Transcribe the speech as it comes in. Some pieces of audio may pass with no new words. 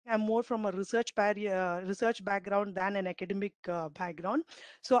am more from a research background than an academic background.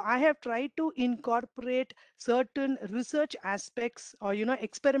 So I have tried to incorporate certain research aspects or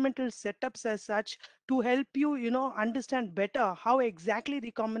experimental setups as such to help you understand better how exactly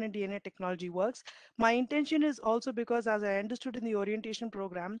recombinant DNA technology works. My intention is also because, as I understood in the orientation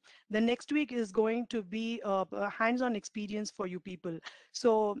program, the next week is going to be a hands-on experience for you people.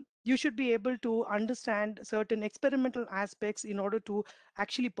 So you should be able to understand certain experimental aspects in order to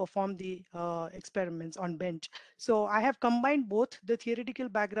actually perform the experiments on bench. So I have combined both the theoretical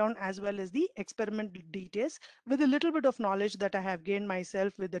background as well as the experimental details with a little bit of knowledge that I have gained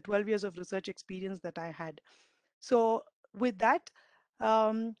myself with the 12 years of research experience that I had. So with that,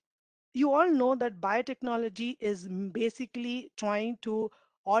 um, you all know that biotechnology is basically trying to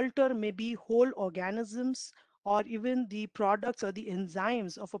alter maybe whole organisms or even the products or the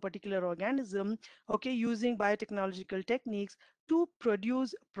enzymes of a particular organism, okay, using biotechnological techniques to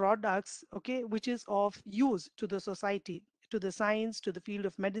produce products, okay, which is of use to the society, to the science, to the field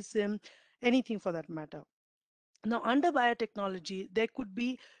of medicine, anything for that matter. Now, under biotechnology, there could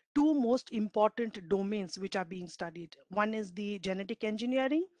be two most important domains which are being studied. One is the genetic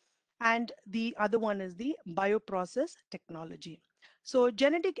engineering, and the other one is the bioprocess technology. So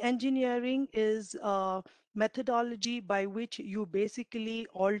genetic engineering is a methodology by which you basically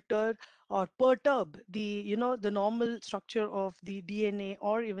alter or perturb the normal structure of the DNA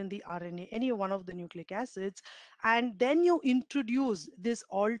or even the RNA, any one of the nucleic acids, and then you introduce this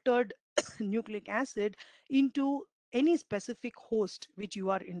altered nucleic acid into any specific host which you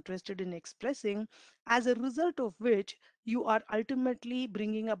are interested in expressing, as a result of which you are ultimately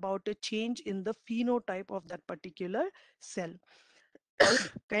bringing about a change in the phenotype of that particular cell.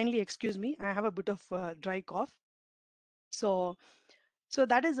 Kindly excuse me, I have a bit of dry cough. So so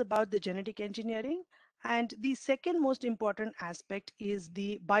that is about the genetic engineering. And the second most important aspect is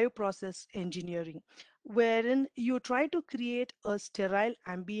the bioprocess engineering, wherein you try to create a sterile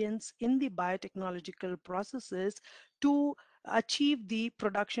ambience in the biotechnological processes to achieve the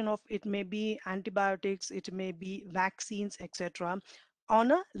production of, it may be antibiotics, it may be vaccines, etc.,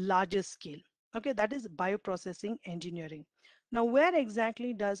 on a larger scale. Okay, that is bioprocessing engineering. Now, where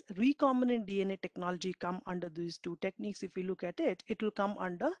exactly does recombinant DNA technology come under these two techniques? If we look at it, it will come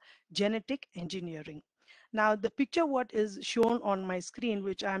under genetic engineering. Now, the picture what is shown on my screen,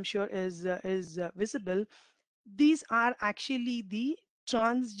 which I'm sure is visible, these are actually the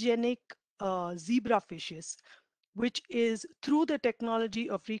transgenic zebra fishes, which is through the technology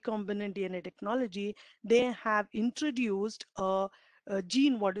of recombinant DNA technology, they have introduced a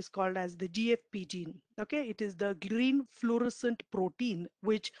gene what is called as the GFP gene. Okay, it is the green fluorescent protein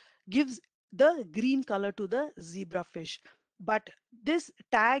which gives the green color to the zebrafish. But this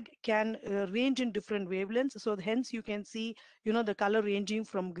tag can range in different wavelengths, so hence you can see the color ranging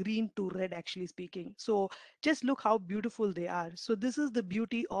from green to red, actually speaking. So just look how beautiful they are. So this is the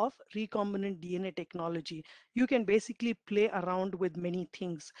beauty of recombinant DNA technology. You can basically play around with many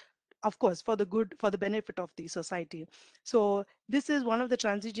things, of course, for the good, for the benefit of the society. So this is one of the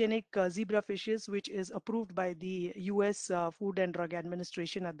transgenic zebra fishes which is approved by the US Food and Drug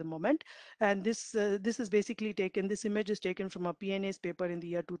Administration at the moment. And this is basically taken, this image is taken from a PNAS paper in the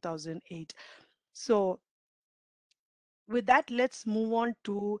year 2008. So with that, let's move on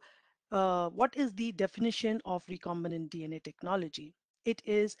to what is the definition of recombinant DNA technology. It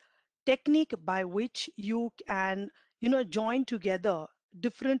is technique by which you can join together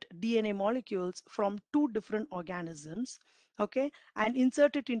different DNA molecules from two different organisms, okay, and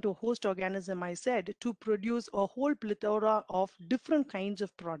insert it into host organism, I said, to produce a whole plethora of different kinds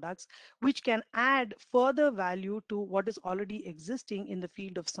of products which can add further value to what is already existing in the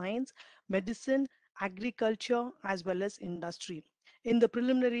field of science, medicine, agriculture, as well as industry. In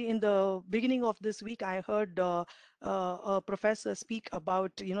the beginning of this week, I heard a professor speak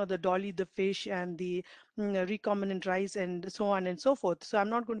about the dolly, the fish, and the recombinant rice, and so on and so forth. So I'm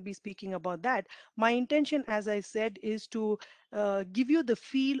not going to be speaking about that. My intention, as I said, is to give you the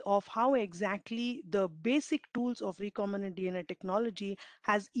feel of how exactly the basic tools of recombinant DNA technology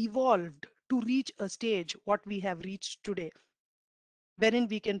has evolved to reach a stage what we have reached today, wherein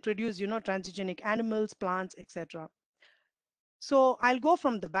we can produce transgenic animals, plants, etc. So I'll go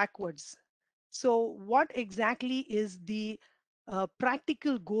from the backwards. So what exactly is the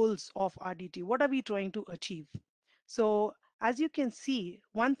practical goals of RDT? What are we trying to achieve? So as you can see,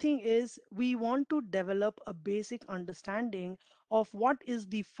 one thing is we want to develop a basic understanding of what is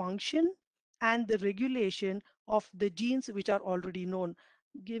the function and the regulation of the genes which are already known.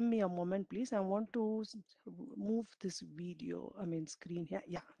 Give me a moment, please. I want to move this video, I mean screen here.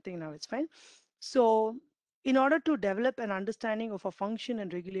 Yeah, I think now it's fine. So In order to develop an understanding of a function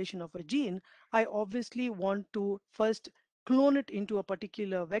and regulation of a gene, I obviously want to first clone it into a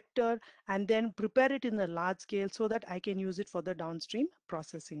particular vector and then prepare it in a large scale so that I can use it for the downstream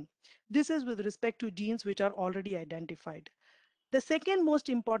processing. This is with respect to genes which are already identified. The second most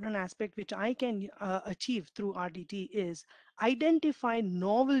important aspect which I can achieve through RDT is identify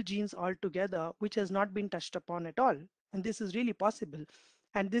novel genes altogether which has not been touched upon at all. And this is really possible.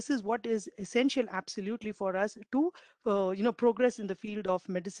 And this is what is essential absolutely for us to progress in the field of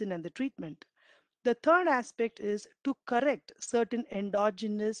medicine and the treatment. The third aspect is to correct certain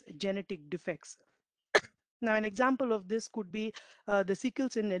endogenous genetic defects. Now, an example of this could be the sickle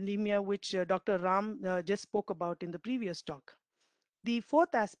cell anemia, which Dr. Ram just spoke about in the previous talk. The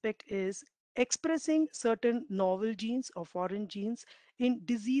fourth aspect is expressing certain novel genes or foreign genes in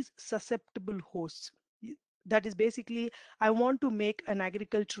disease susceptible hosts. That is basically, I want to make an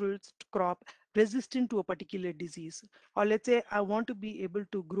agricultural crop resistant to a particular disease. Or let's say I want to be able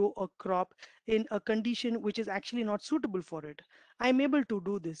to grow a crop in a condition which is actually not suitable for it. I'm able to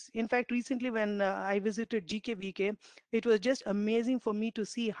do this. In fact, recently when I visited GKVK, it was just amazing for me to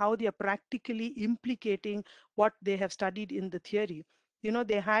see how they are practically implicating what they have studied in the theory.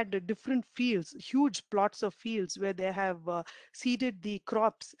 They had different fields, huge plots of fields where they have seeded the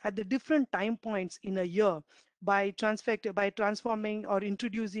crops at the different time points in a year by transforming or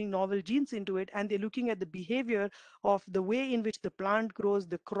introducing novel genes into it, and they're looking at the behavior of the way in which the plant grows,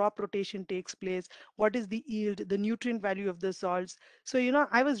 the crop rotation takes place, what is the yield, the nutrient value of the salts. So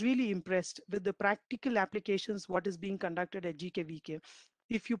I was really impressed with the practical applications what is being conducted at GKVK.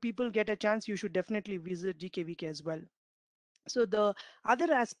 If you people get a chance, you should definitely visit GKVK as well. So the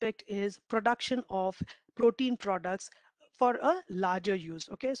other aspect is production of protein products for a larger use,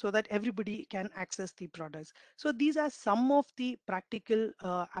 okay, so that everybody can access the products. So these are some of the practical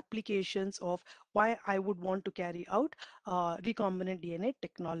applications of why I would want to carry out recombinant DNA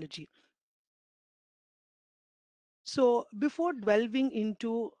technology. So before delving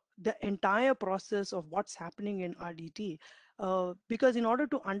into the entire process of what's happening in RDT, because in order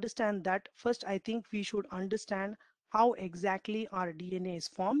to understand that, first I think we should understand how exactly our DNA is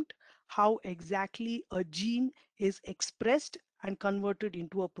formed, how exactly a gene is expressed and converted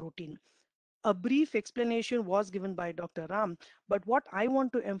into a protein. A brief explanation was given by Dr. Ram, but what I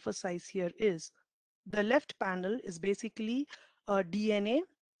want to emphasize here is the left panel is basically DNA.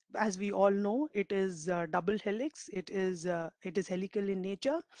 As we all know, it is double helix. It is helical in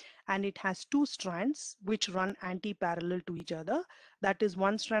nature, and it has two strands which run anti-parallel to each other. That is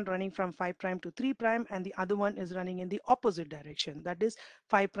one strand running from 5 prime to 3 prime, and the other one is running in the opposite direction. That is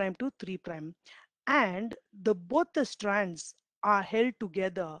 5 prime to 3 prime. And both the strands are held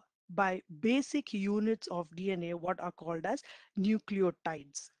together by basic units of DNA, what are called as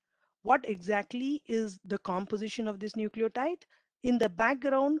nucleotides. What exactly is the composition of this nucleotide? In the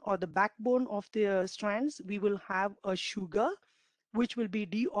background or the backbone of the strands, we will have a sugar, which will be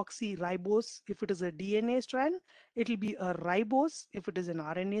deoxyribose if it is a DNA strand. It will be a ribose if it is an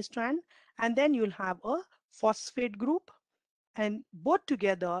RNA strand. And then you'll have a phosphate group, and both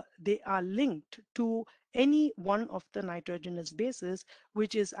together they are linked to any one of the nitrogenous bases,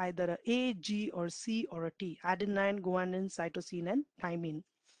 which is either a G, or C, or a T: adenine, guanine, cytosine, and thymine.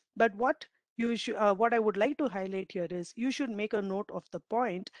 But what I would like to highlight here is you should make a note of the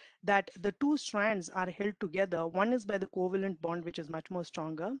point that the two strands are held together. One is by the covalent bond, which is much more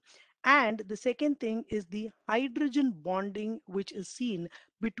stronger. And the second thing is the hydrogen bonding, which is seen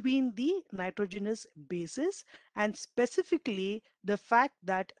between the nitrogenous bases, and specifically the fact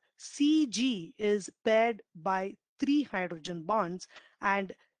that Cg is paired by three hydrogen bonds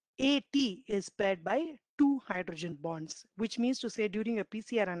and At is paired by two hydrogen bonds, which means to say during a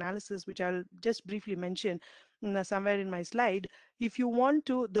PCR analysis, which I'll just briefly mention somewhere in my slide, if you want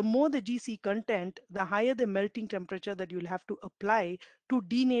to, the more the GC content, the higher the melting temperature that you'll have to apply to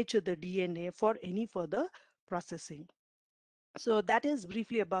denature the DNA for any further processing. So that is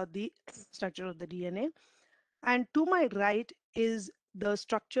briefly about the structure of the DNA. And to my right is the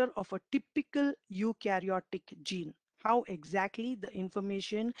structure of a typical eukaryotic gene. How exactly the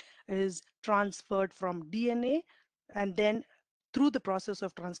information is transferred from DNA and then through the process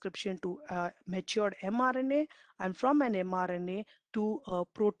of transcription to matured mRNA, and from an mRNA to a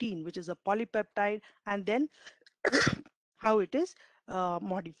protein, which is a polypeptide, and then how it is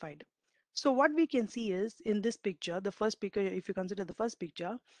modified. So what we can see is in this picture, the first picture, if you consider the first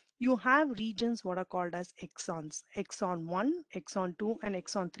picture, you have regions what are called as exons: exon 1, exon 2, and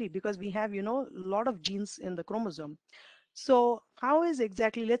exon 3, because we have, a lot of genes in the chromosome. So how is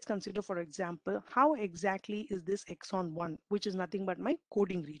exactly, let's consider for example, how exactly is this exon 1, which is nothing but my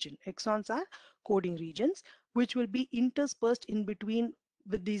coding region. Exons are coding regions, which will be interspersed in between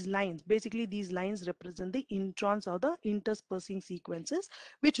with these lines. Basically, these lines represent the introns or the interspersing sequences,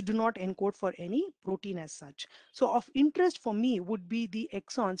 which do not encode for any protein as such. So of interest for me would be the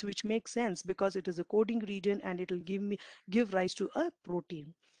exons, which makes sense because it is a coding region and it will give rise to a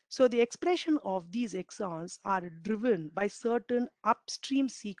protein. So the expression of these exons are driven by certain upstream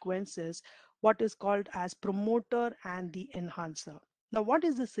sequences, what is called as promoter and the enhancer. Now, what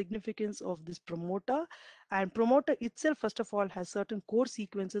is the significance of this promoter? And promoter itself, first of all, has certain core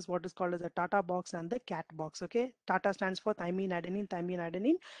sequences, what is called as the Tata box and the cat box. Okay, Tata stands for thymine,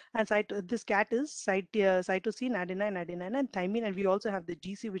 adenine, and this cat is cytosine, adenine, and thymine. And we also have the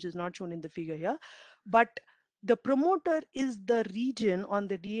GC, which is not shown in the figure here. But the promoter is the region on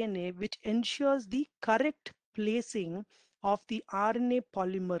the DNA which ensures the correct placing of the RNA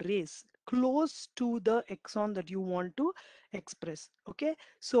polymerase close to the exon that you want to express. Okay,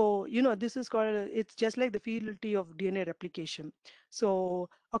 so this is called, it's just like the fidelity of DNA replication. So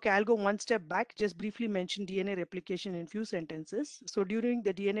okay, I'll go one step back, just briefly mention DNA replication in few sentences. So during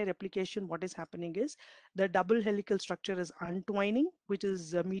the DNA replication, what is happening is the double helical structure is untwining, which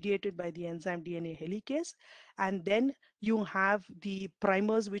is mediated by the enzyme DNA helicase, and then you have the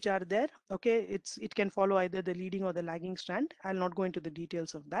primers which are there. Okay, it can follow either the leading or the lagging strand. I'll not go into the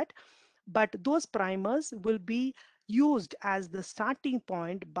details of that, but those primers will be used as the starting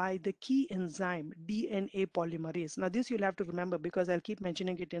point by the key enzyme DNA polymerase. Now this you'll have to remember because I'll keep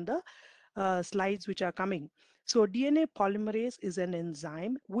mentioning it in the slides which are coming. So DNA polymerase is an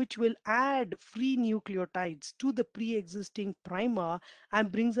enzyme which will add free nucleotides to the pre-existing primer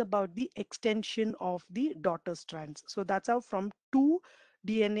and brings about the extension of the daughter strands. So that's how from two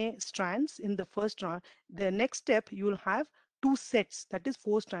DNA strands in the first strand, the next step you will have two sets, that is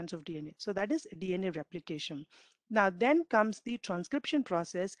four strands of DNA. So that is DNA replication. Now then comes the transcription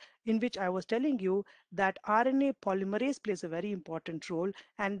process, in which I was telling you that RNA polymerase plays a very important role,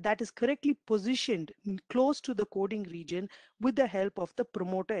 and that is correctly positioned close to the coding region with the help of the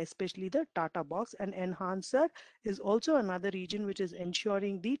promoter, especially the Tata box. And enhancer is also another region which is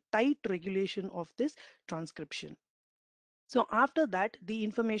ensuring the tight regulation of this transcription. So after that, the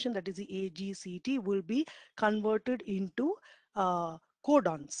information, that is the AGCT, will be converted into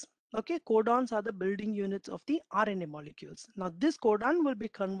codons. Okay, codons are the building units of the RNA molecules. Now this codon will be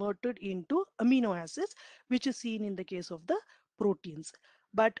converted into amino acids, which is seen in the case of the proteins.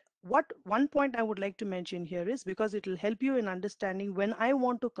 But what one point I would like to mention here is, because it will help you in understanding when I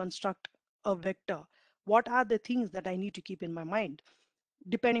want to construct a vector, what are the things that I need to keep in my mind,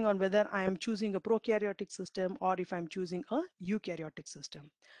 depending on whether I am choosing a prokaryotic system or if I'm choosing a eukaryotic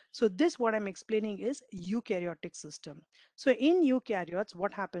system. So this, what I'm explaining, is eukaryotic system. So in eukaryotes,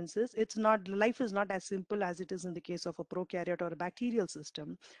 what happens is, it's not, life is not as simple as it is in the case of a prokaryote or a bacterial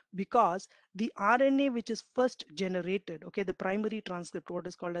system, because the RNA which is first generated, okay, the primary transcript, what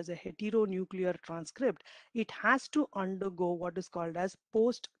is called as a heteronuclear transcript, it has to undergo what is called as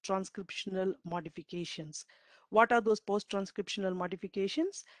post-transcriptional modifications. What are those post-transcriptional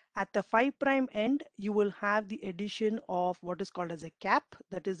modifications? At the 5' end, you will have the addition of what is called as a cap,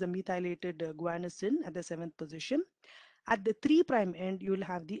 that is the methylated guanosine at the 7th position. At the 3' end, you will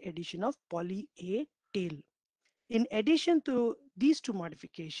have the addition of poly A tail. In addition to these two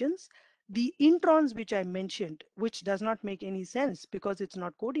modifications, the introns which I mentioned, which does not make any sense because it's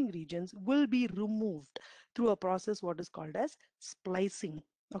not coding regions, will be removed through a process what is called as splicing.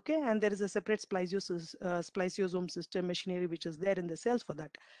 Okay, and there is a separate spliceosome system machinery which is there in the cells for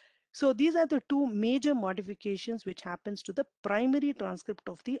that. So these are the two major modifications which happens to the primary transcript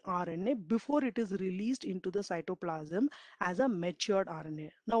of the RNA before it is released into the cytoplasm as a matured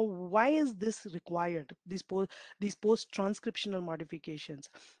RNA. Now, why is this required, these post-transcriptional modifications?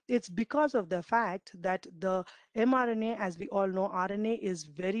 It's because of the fact that the mRNA, as we all know, RNA is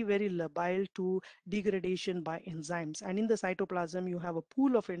very, very labile to degradation by enzymes. And in the cytoplasm, you have a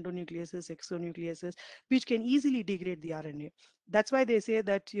pool of endonucleases, exonucleases, which can easily degrade the RNA. That's why they say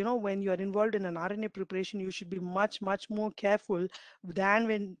that, when you are involved in an RNA preparation, you should be much, much more careful than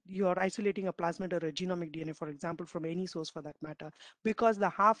when you are isolating a plasmid or a genomic DNA, for example, from any source for that matter, because the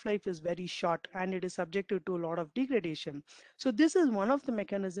half-life is very short and it is subjected to a lot of degradation. So this is one of the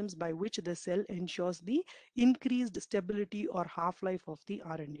mechanisms by which the cell ensures the increased stability or half-life of the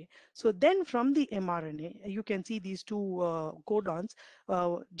RNA. So then from the mRNA, you can see these two codons.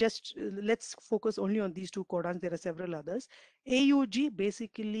 Just let's focus only on these two codons. There are several others. AUG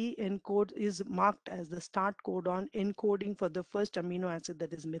basically is marked as the start codon encoding for the first amino acid,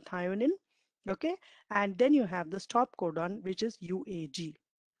 that is methionine. Okay, and then you have the stop codon, which is UAG.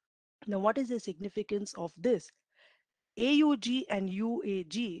 Now, what is the significance of this? AUG and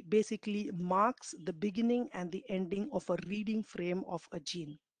UAG basically marks the beginning and the ending of a reading frame of a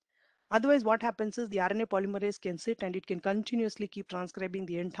gene. Otherwise, what happens is the RNA polymerase can sit and it can continuously keep transcribing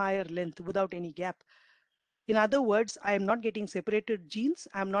the entire length without any gap. In other words, I am not getting separated genes,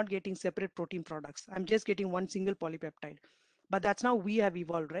 I'm not getting separate protein products. I'm just getting one single polypeptide. But that's how we have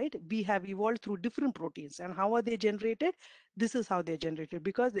evolved, right? We have evolved through different proteins. And how are they generated? This is how they're generated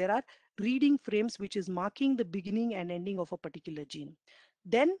because there are reading frames which is marking the beginning and ending of a particular gene.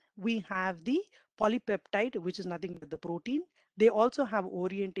 Then we have the polypeptide, which is nothing but the protein. They also have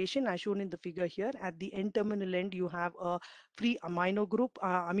orientation as shown in the figure here. At the N terminal end, you have a free amino group,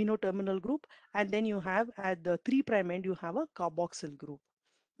 amino terminal group, and then you have at the 3' end, you have a carboxyl group.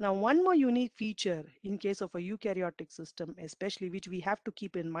 Now, one more unique feature in case of a eukaryotic system, especially which we have to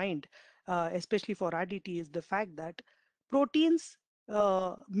keep in mind, especially for RDT, is the fact that proteins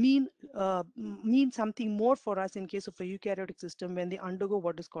mean something more for us in case of a eukaryotic system when they undergo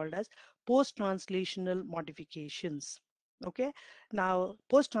what is called as post-translational modifications. Okay, now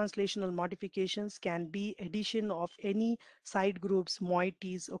post-translational modifications can be addition of any side groups,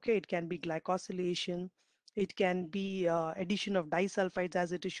 moieties. Okay, it can be glycosylation, it can be addition of disulfides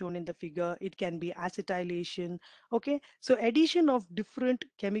as it is shown in the figure. It can be acetylation. Okay, so addition of different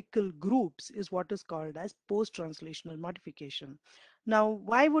chemical groups is what is called as post-translational modification. Now,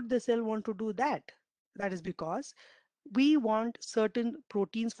 why would the cell want to do that? That is because we want certain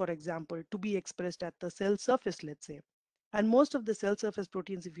proteins, for example, to be expressed at the cell surface, let's say. And most of the cell surface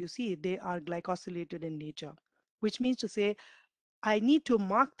proteins, if you see, they are glycosylated in nature, which means to say I need to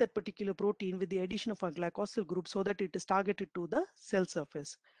mark that particular protein with the addition of a glycosyl group so that it is targeted to the cell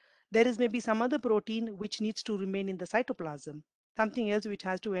surface. There is maybe some other protein which needs to remain in the cytoplasm, something else which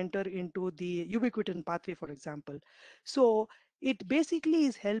has to enter into the ubiquitin pathway, for example. So it basically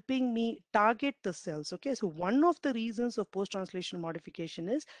is helping me target the cells. Okay, so one of the reasons of post-translational modification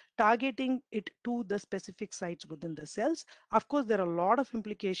is targeting it to the specific sites within the cells. Of course, there are a lot of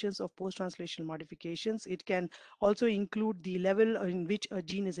implications of post-translational modifications. It can also include the level in which a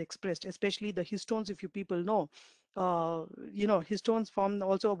gene is expressed, especially the histones, if you people know. Histones form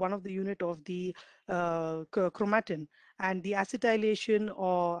also one of the unit of the chromatin, and the acetylation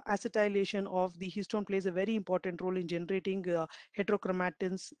of the histone plays a very important role in generating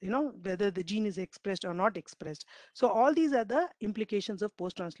heterochromatins, whether the gene is expressed or not expressed. So all these are the implications of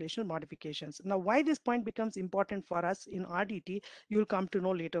post-translational modifications. Now, why this point becomes important for us in RDT, you'll come to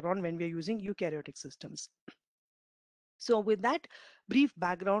know later on when we're using eukaryotic systems. So with that brief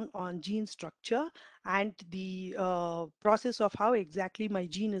background on gene structure and the process of how exactly my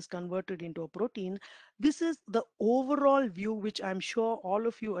gene is converted into a protein, this is the overall view which I'm sure all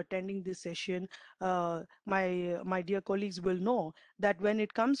of you attending this session, my dear colleagues will know that when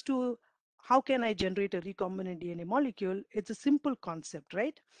it comes to how can I generate a recombinant DNA molecule, it's a simple concept,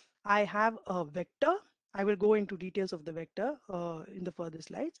 right? I have a vector. I will go into details of the vector in the further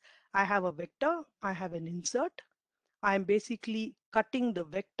slides. I have a vector, I have an insert, I'm basically cutting the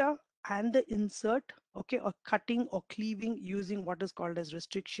vector and the insert, okay, or cutting or cleaving using what is called as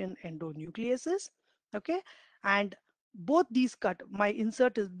restriction endonucleases, okay, and both these cut, my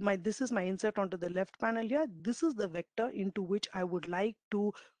insert is this is my insert onto the left panel here. This is the vector into which I would like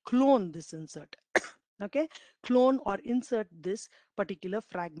to clone this insert. Okay, clone or insert this particular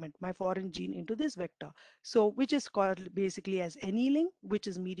fragment, my foreign gene, into this vector, so which is called basically as annealing, which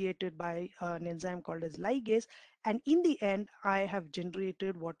is mediated by an enzyme called as ligase, and in the end I have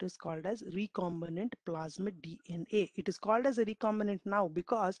generated what is called as recombinant plasmid DNA. It is called as a recombinant now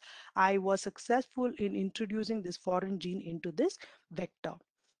because I was successful in introducing this foreign gene into this vector.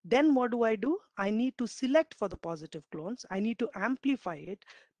 Then what do? I need to select for the positive clones. I need to amplify it,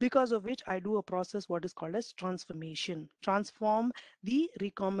 because of which I do a process what is called as transformation. Transform the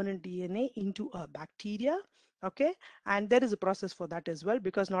recombinant DNA into a bacteria. Okay, and there is a process for that as well,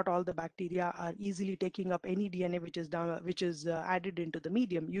 because not all the bacteria are easily taking up any DNA which is down, which is added into the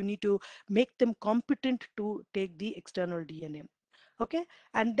medium. You need to make them competent to take the external DNA. Okay,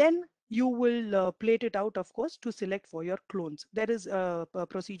 and then you will plate it out, of course, to select for your clones. There is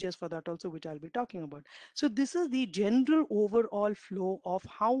procedures for that also, which I'll be talking about. So this is the general overall flow of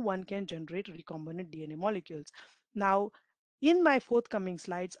how one can generate recombinant DNA molecules. Now, in my forthcoming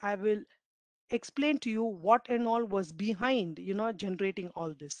slides, I will explain to you what and all was behind, generating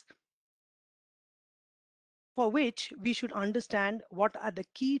all this. for which we should understand what are the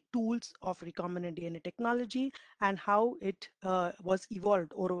key tools of recombinant DNA technology and how it was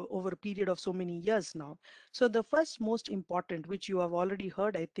evolved over a period of so many years now. So the first most important, which you have already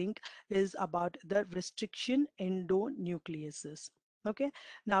heard, I think, is about the restriction endonucleases. Okay,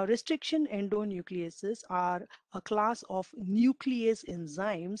 now restriction endonucleases are a class of nuclease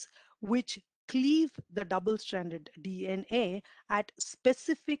enzymes which cleave the double-stranded DNA at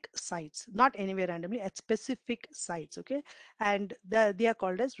specific sites, not anywhere randomly, at specific sites. Okay, and they are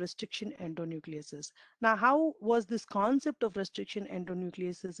called as restriction endonucleases. Now, how was this concept of restriction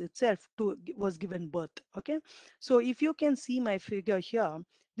endonucleases itself was given birth? Okay, so if you can see my figure here,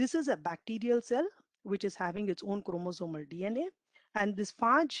 this is a bacterial cell which is having its own chromosomal DNA. And this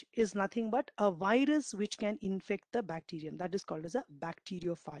phage is nothing but a virus which can infect the bacterium. That is called as a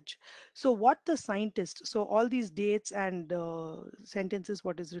bacteriophage. So what the scientists, so all these dates and sentences,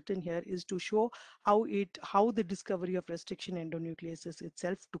 what is written here is to show how the discovery of restriction endonucleases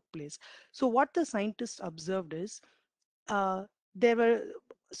itself took place. So what the scientists observed is uh, there were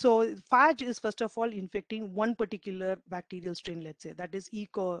so phage is first of all infecting one particular bacterial strain, let's say that is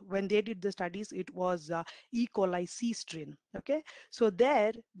when they did the studies, it was E. coli C strain. Okay, so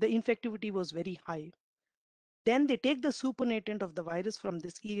there the infectivity was very high. Then they take the supernatant of the virus from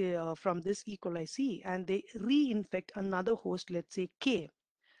this E. coli C and they reinfect another host, let's say K.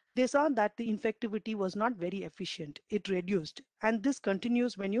 They saw that the infectivity was not very efficient. It reduced. And this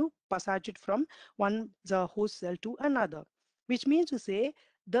continues when you passage it from the host cell to another, which means to say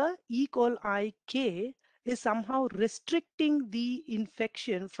the E. coli K is somehow restricting the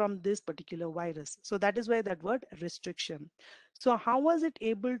infection from this particular virus. So that is why that word restriction. So how was it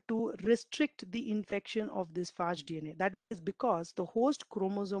able to restrict the infection of this phage DNA? That is because the host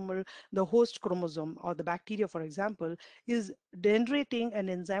chromosome or the bacteria, for example, is generating an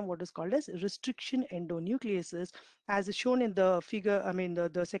enzyme what is called as restriction endonucleases, as is shown in the figure, I mean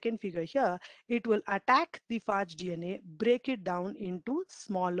the second figure here. It will attack the phage DNA, break it down into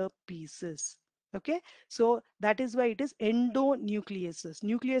smaller pieces. Okay, so that is why it is endonucleases.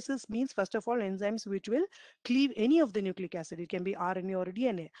 Nucleases means first of all enzymes which will cleave any of the nucleic acid. It can be RNA or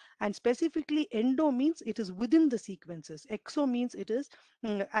DNA. And specifically endo means it is within the sequences. Exo means it is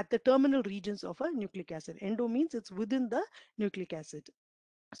at the terminal regions of a nucleic acid. Endo means it's within the nucleic acid.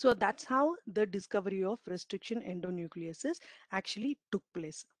 So that's how the discovery of restriction endonucleases actually took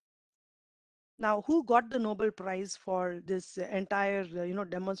place. Now, who got the Nobel Prize for this entire,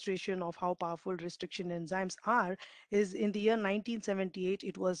 demonstration of how powerful restriction enzymes are is in the year 1978.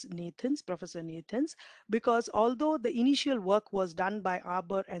 It was Professor Nathans, because although the initial work was done by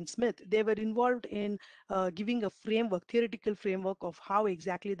Arbor and Smith, they were involved in giving a theoretical framework of how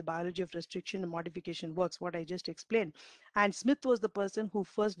exactly the biology of restriction and modification works, what I just explained. And Smith was the person who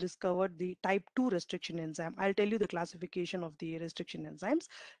first discovered the type 2 restriction enzyme. I'll tell you the classification of the restriction enzymes,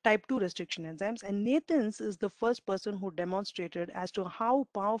 type 2 restriction enzymes. And Nathans is the first person who demonstrated as to how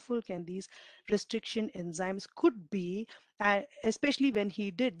powerful can these restriction enzymes could be, especially when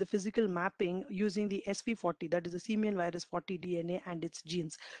he did the physical mapping using the SV40, that is the simian virus 40 DNA and its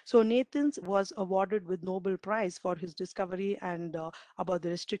genes. So Nathans was awarded with Nobel Prize for his discovery and about the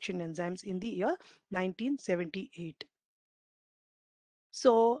restriction enzymes in the year 1978.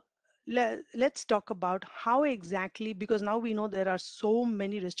 So let's talk about how exactly, because now we know there are so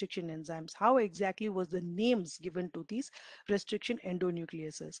many restriction enzymes, how exactly was the names given to these restriction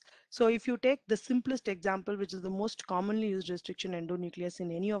endonucleases. So if you take the simplest example, which is the most commonly used restriction endonuclease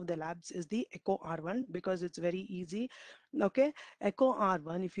in any of the labs, is the echo R1, because it's very easy. Okay, echo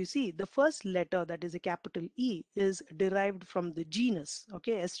R1, if you see the first letter, that is a capital E, is derived from the genus,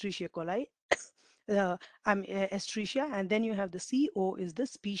 okay, Escherichia coli, uh, Escherichia, and then you have the CO is the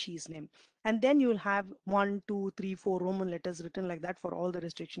species name, and then you'll have 1, 2, 3, 4 Roman letters written like that for all the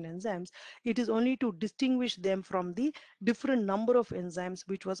restriction enzymes. It is only to distinguish them from the different number of enzymes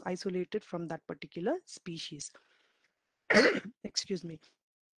which was isolated from that particular species. Excuse me.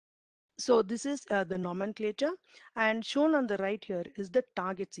 So this is the nomenclature, and shown on the right here is the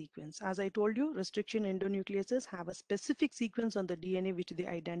target sequence. As I told you, restriction endonucleases have a specific sequence on the DNA which they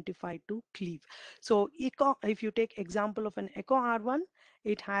identify to cleave. So if you take example of an echo R1,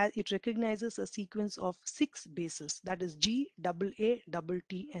 it recognizes a sequence of 6 bases, that is G, AA,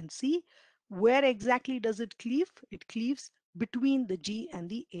 T, and C. Where exactly does it cleave? It cleaves between the G and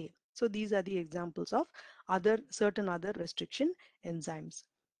the A. So these are the examples of certain other restriction enzymes.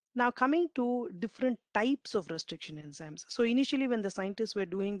 Now, coming to different types of restriction enzymes. So, initially, when the scientists were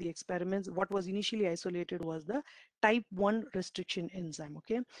doing the experiments, what was initially isolated was the type 1 restriction enzyme.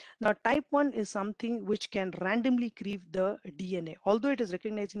 Okay. Now, type 1 is something which can randomly cleave the DNA. Although it is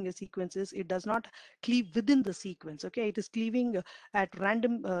recognizing the sequences, it does not cleave within the sequence. Okay. It is cleaving at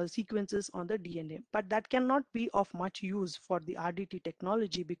random sequences on the DNA. But that cannot be of much use for the RDT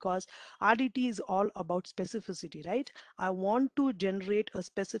technology because RDT is all about specificity, right? I want to generate a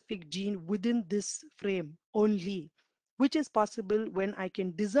specific gene within this frame only, which is possible when I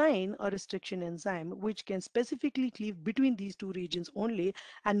can design a restriction enzyme which can specifically cleave between these two regions only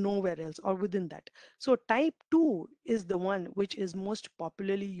and nowhere else or within that. So type 2 is the one which is most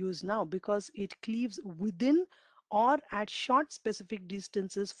popularly used now because it cleaves within or at short specific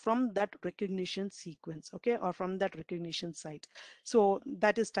distances from that recognition sequence, okay, or from that recognition site. So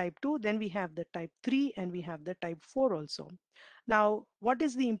that is type 2. Then we have the type 3 and we have the type 4 also. Now, what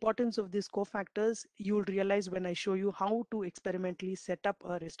is the importance of these cofactors? You'll realize when I show you how to experimentally set up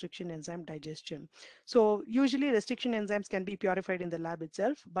a restriction enzyme digestion. So usually restriction enzymes can be purified in the lab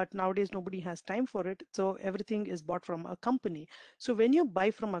itself, but nowadays nobody has time for it. So everything is bought from a company. So when you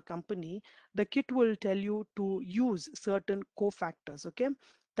buy from a company, the kit will tell you to use certain cofactors, okay?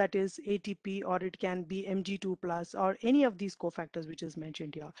 That is ATP, or it can be Mg2 plus, or any of these cofactors which is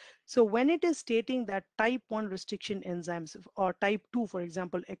mentioned here. So when it is stating that type 1 restriction enzymes or type 2, for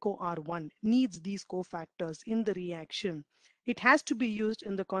example, echo R1 needs these cofactors in the reaction, it has to be used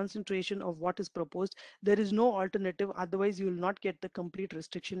in the concentration of what is proposed. There is no alternative, otherwise you will not get the complete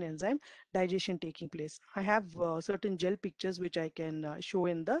restriction enzyme digestion taking place. I have certain gel pictures which I can show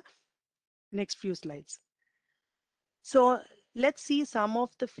in the next few slides. So let's see some of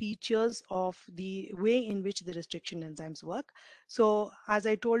the features of the way in which the restriction enzymes work. So as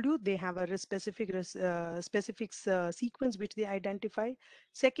I told you, they have a specific sequence which they identify.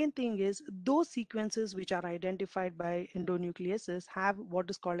 Second thing is those sequences which are identified by endonucleases have what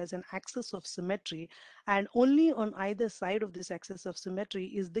is called as an axis of symmetry, and only on either side of this axis of symmetry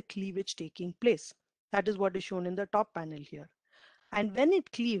is the cleavage taking place. That is what is shown in the top panel here. And when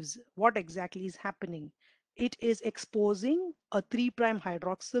it cleaves, what exactly is happening? It is exposing a 3'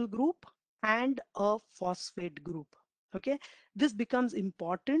 hydroxyl group and a phosphate group. Okay, this becomes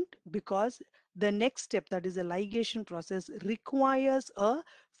important because the next step, that is a ligation process, requires a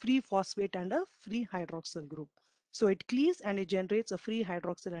free phosphate and a free hydroxyl group. So it cleaves and it generates a free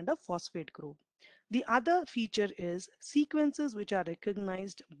hydroxyl and a phosphate group. The other feature is sequences which are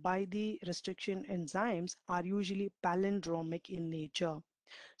recognized by the restriction enzymes are usually palindromic in nature.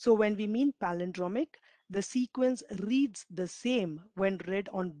 So when we mean palindromic, the sequence reads the same when read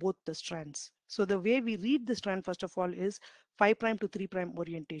on both the strands. So the way we read the strand, first of all, is 5' to 3'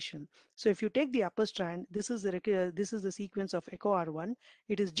 orientation. So if you take the upper strand, this is the sequence of echo R1.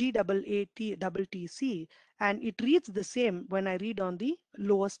 It is G double A T double T C, and it reads the same when I read on the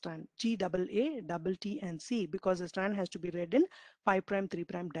lower strand, G double A double T and C, because the strand has to be read in 5' 3'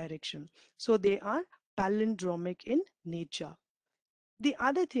 direction. So they are palindromic in nature. The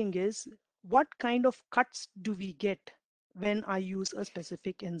other thing is, what kind of cuts do we get when I use a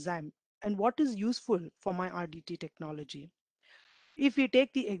specific enzyme, and what is useful for my RDT technology? If we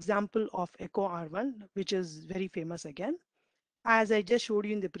take the example of echo R1, which is very famous again, as I just showed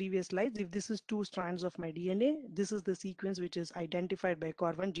you in the previous slides, if this is two strands of my DNA, this is the sequence which is identified by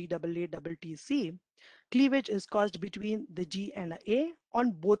echo R1 G double A double T C. Cleavage is caused between the G and A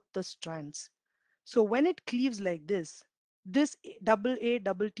on both the strands. So when it cleaves like this double A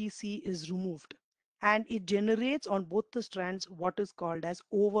double TC is removed and it generates on both the strands what is called as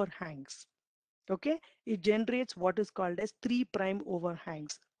overhangs. Okay, it generates what is called as 3'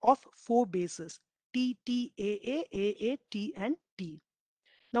 overhangs of four bases T, T, A, T, and T.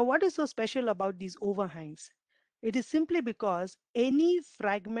 Now, what is so special about these overhangs? It is simply because any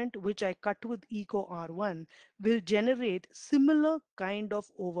fragment which I cut with eco R1 will generate similar kind of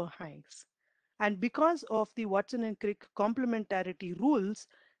overhangs. And because of the Watson and Crick complementarity rules,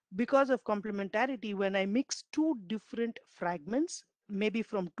 because of complementarity, when I mix two different fragments, maybe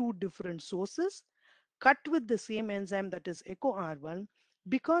from two different sources, cut with the same enzyme, that is echo R1,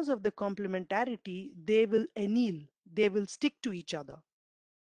 because of the complementarity, they will anneal, they will stick to each other.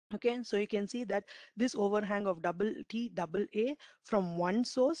 Okay, so you can see that this overhang of double T double A from one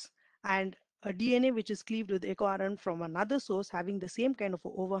source and a DNA which is cleaved with echo RN from another source having the same kind of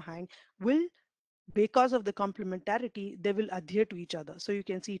overhang will, because of the complementarity, they will adhere to each other. So you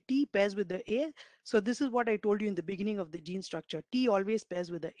can see T pairs with the A. So this is what I told you in the beginning of the gene structure. T always pairs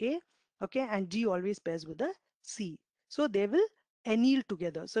with the A, okay, and G always pairs with the C. So they will anneal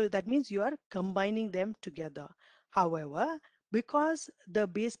together. So that means you are combining them together. However, Because the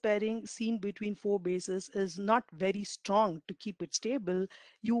base pairing seen between four bases is not very strong to keep it stable,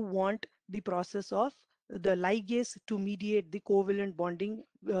 you want the process of the ligase to mediate the covalent bonding,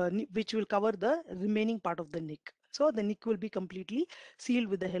 which will cover the remaining part of the nick. So the nick will be completely sealed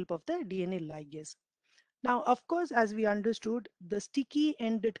with the help of the DNA ligase. Now, of course, as we understood, the sticky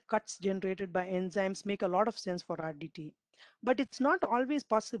ended cuts generated by enzymes make a lot of sense for RDT. But it's not always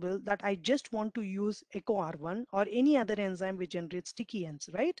possible that I just want to use EcoR1 or any other enzyme which generates sticky ends,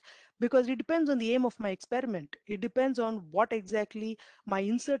 right? Because it depends on the aim of my experiment. It depends on what exactly my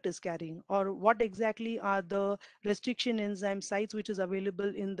insert is carrying, or what exactly are the restriction enzyme sites which is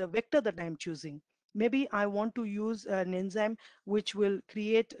available in the vector that I'm choosing. Maybe I want to use an enzyme which will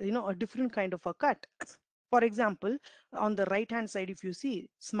create, a different kind of a cut. For example, on the right hand side, if you see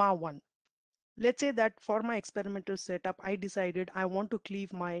SMA1, let's say that for my experimental setup, I decided I want to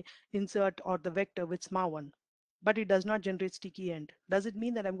cleave my insert or the vector with SMA1, but it does not generate sticky end. Does it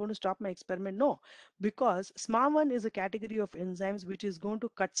mean that I'm going to stop my experiment? No, because SMA1 is a category of enzymes which is going to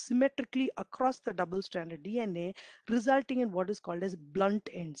cut symmetrically across the double-stranded DNA, resulting in what is called as blunt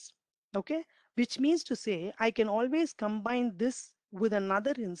ends. Okay, which means to say I can always combine this with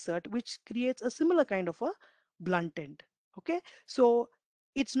another insert which creates a similar kind of a blunt end. Okay, so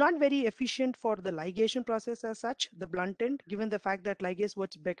it's not very efficient for the ligation process as such, the blunt end, given the fact that ligase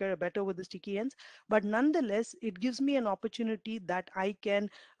works better with the sticky ends. But nonetheless, it gives me an opportunity that I can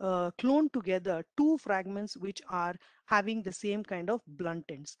clone together two fragments which are having the same kind of blunt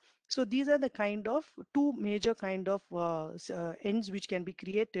ends. So these are the kind of two major kind of ends which can be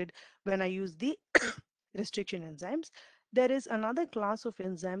created when I use the restriction enzymes. There is another class of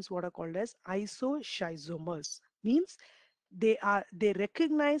enzymes what are called as isoschisomers. Means they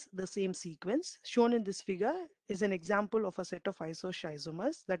recognize the same sequence. Shown in this figure is an example of a set of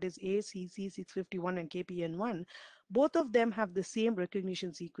isoschisomers, that is ACC651 and KPN1. Both of them have the same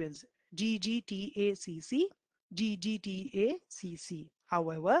recognition sequence, GGTACC, GGTACC.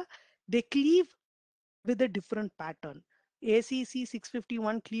 However, they cleave with a different pattern.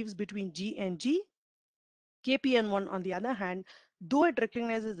 ACC651 cleaves between G and G. KPN1, on the other hand, though it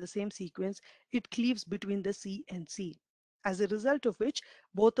recognizes the same sequence, it cleaves between the C and C. As a result of which,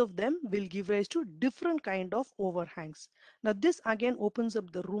 both of them will give rise to different kind of overhangs. Now, this again opens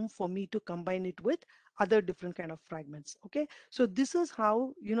up the room for me to combine it with other different kind of fragments. Okay, so this is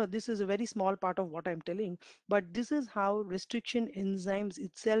how, this is a very small part of what I'm telling, but this is how restriction enzymes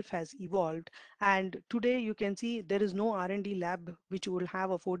itself has evolved. And today you can see there is no R&D lab which will have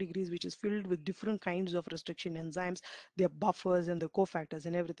a 4 degrees which is filled with different kinds of restriction enzymes, their buffers and the cofactors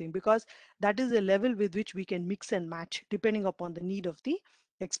and everything, because that is the level with which we can mix and match depending upon the need of the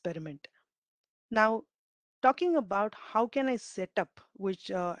experiment. Now, talking about how can I set up which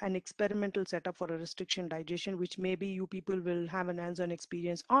an experimental setup for a restriction digestion, which maybe you people will have an hands-on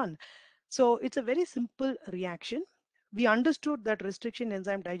experience on. So it's a very simple reaction. We understood that restriction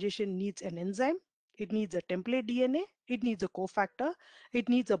enzyme digestion needs an enzyme, it needs a template DNA, it needs a cofactor, it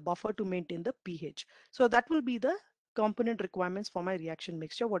needs a buffer to maintain the pH. So that will be the component requirements for my reaction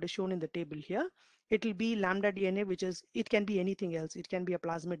mixture, what is shown in the table here. It will be lambda DNA, which is, it can be anything else. It can be a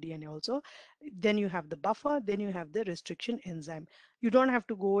plasmid DNA also. Then you have the buffer, then you have the restriction enzyme. You don't have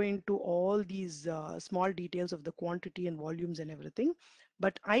to go into all these small details of the quantity and volumes and everything.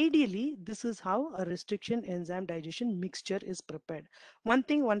 But ideally, this is how a restriction enzyme digestion mixture is prepared. One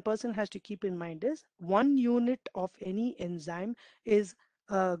thing one person has to keep in mind is 1 unit of any enzyme is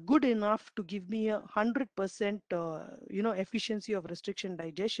good enough to give me 100% efficiency of restriction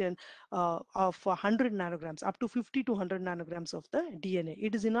digestion of 100 nanograms up to 50 to 100 nanograms of the DNA.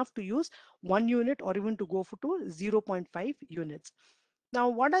 It is enough to use 1 unit or even to go for to 0.5 units. Now,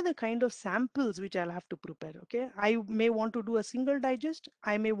 what are the kind of samples which I'll have to prepare? Okay, I may want to do a single digest.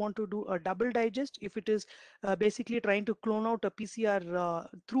 I may want to do a double digest if it is basically trying to clone out a PCR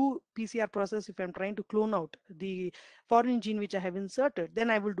through PCR process. If I'm trying to clone out the foreign gene which I have inserted, then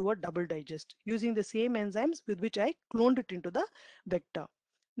I will do a double digest using the same enzymes with which I cloned it into the vector.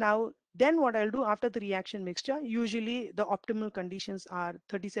 Now, then what I'll do after the reaction mixture, usually the optimal conditions are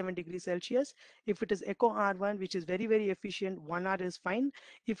 37 degrees Celsius. If it is echo R1, which is very, very efficient, 1 hour is fine.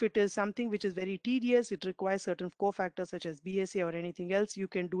 If it is something which is very tedious, it requires certain cofactors such as BSA or anything else, you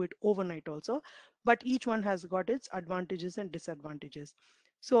can do it overnight also. But each one has got its advantages and disadvantages.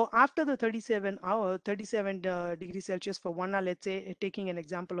 So after the 37 degrees Celsius for 1 hour, let's say taking an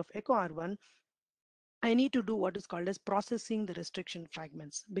example of echo R1, I need to do what is called as processing the restriction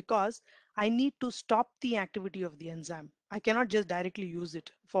fragments, because I need to stop the activity of the enzyme. I cannot just directly use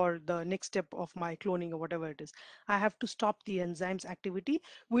it for the next step of my cloning or whatever it is. I have to stop the enzyme's activity,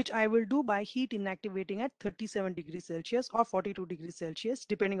 which I will do by heat inactivating at 37 degrees Celsius or 42 degrees Celsius,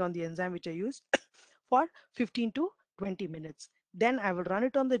 depending on the enzyme which I use, for 15 to 20 minutes. Then I will run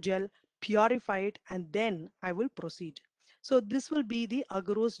it on the gel, purify it, and then I will proceed. So this will be the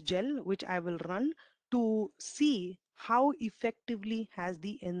agarose gel, which I will run to see how effectively has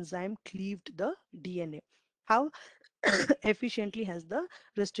the enzyme cleaved the DNA, how efficiently has the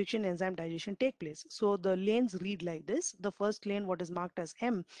restriction enzyme digestion take place. So the lanes read like this. The first lane, what is marked as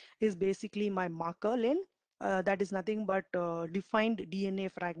M, is basically my marker lane. That is nothing but defined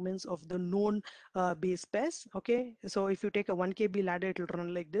DNA fragments of the known base pairs. Okay, so if you take a 1 kb ladder, it will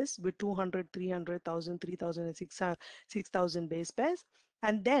run like this with 200, 300,000, 3,000, and 6,000 base pairs.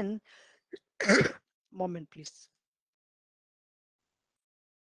 And then, moment please.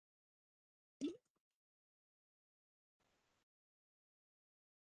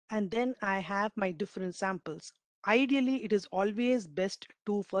 And then I have my different samples. Ideally, it is always best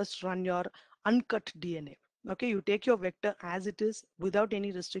to first run your uncut DNA. Okay, you take your vector as it is without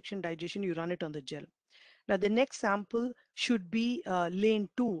any restriction digestion, you run it on the gel. Now, the next sample should be lane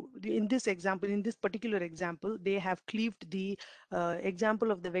 2. In this example, in this particular example, they have cleaved the example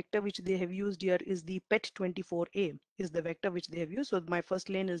of the vector which they have used here is the PET24A is the vector which they have used. So my first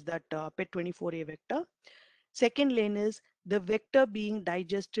lane is that PET24A vector. Second lane is the vector being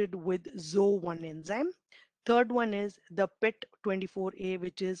digested with ZO1 enzyme. Third one is the PET24A,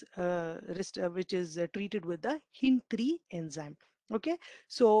 which is treated with the HIN3 enzyme. Okay,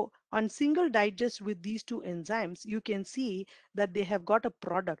 so on single digest with these two enzymes, you can see that they have got a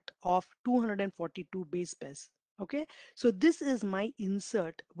product of 242 base pairs. Okay, so this is my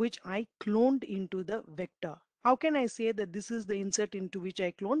insert which I cloned into the vector. How can I say that this is the insert into which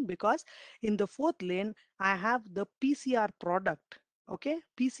I cloned? Because in the fourth lane, I have the PCR product. Okay,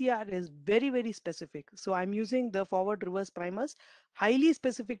 PCR is very, very specific. So I'm using the forward reverse primers, highly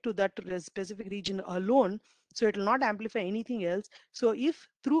specific to that specific region alone. So it will not amplify anything else. So if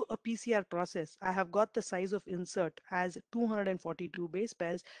through a PCR process, I have got the size of insert as 242 base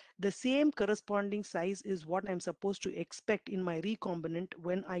pairs, the same corresponding size is what I'm supposed to expect in my recombinant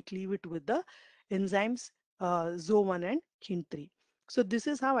when I cleave it with the enzymes ZO1 and KIN3. So this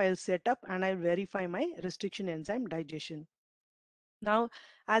is how I'll set up and I'll verify my restriction enzyme digestion. Now,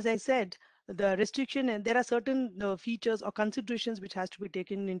 as I said, the restriction, and there are certain features or considerations which has to be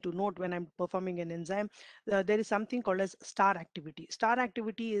taken into note when I'm performing an enzyme. There is something called as star activity. Star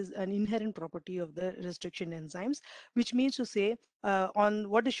activity is an inherent property of the restriction enzymes, which means to say on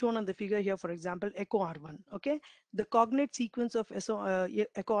what is shown on the figure here, for example, echo R1. Okay, the cognate sequence of echo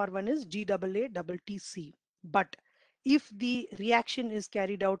R1 is GAATTC. But if the reaction is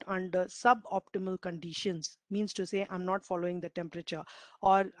carried out under suboptimal conditions, means to say I'm not following the temperature,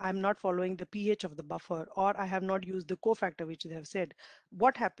 or I'm not following the pH of the buffer, or I have not used the cofactor which they have said,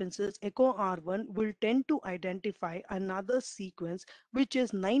 what happens is echo R1 will tend to identify another sequence which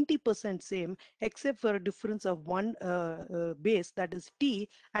is 90% same except for a difference of one base, that is T,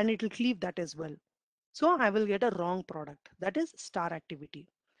 and it will cleave that as well. So I will get a wrong product, that is star activity.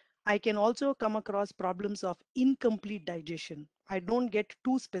 I can also come across problems of incomplete digestion. I don't get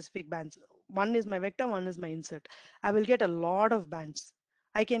two specific bands. One is my vector, one is my insert. I will get a lot of bands.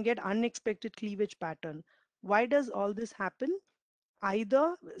 I can get unexpected cleavage pattern. Why does all this happen?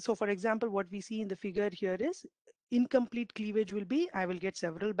 Either, so for example, what we see in the figure here is incomplete cleavage will be, I will get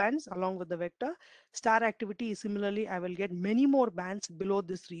several bands along with the vector. Star activity is similarly, I will get many more bands below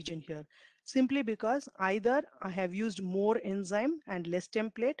this region here, simply because either I have used more enzyme and less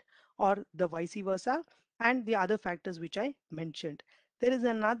template, or the vice versa, and the other factors which I mentioned. There is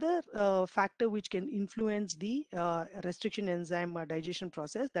another factor which can influence the restriction enzyme digestion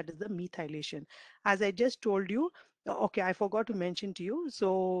process, that is the methylation. As I just told you, okay, I forgot to mention to you.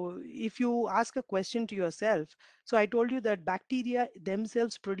 So if you ask a question to yourself, so I told you that bacteria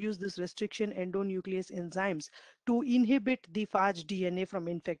themselves produce this restriction endonuclease enzymes to inhibit the phage DNA from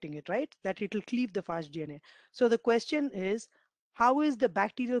infecting it, right? That it will cleave the phage DNA. So the question is, how is the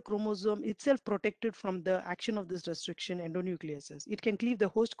bacterial chromosome itself protected from the action of this restriction endonucleases? It can cleave the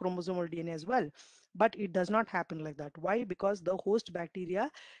host chromosomal DNA as well, but it does not happen like that. Why? Because the host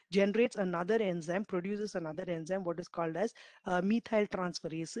bacteria generates another enzyme, produces another enzyme, what is called as methyl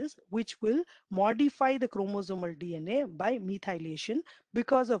transferases, which will modify the chromosomal DNA by methylation,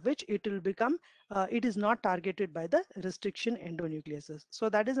 because of which it will become, it is not targeted by the restriction endonucleases. So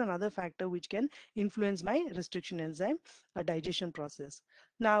that is another factor which can influence my restriction enzyme digestion process.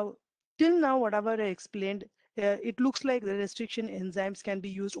 Now, Till now, whatever I explained, it looks like the restriction enzymes can be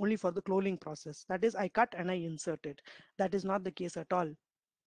used only for the cloning process. That is, I cut and I insert it. That is not the case at all.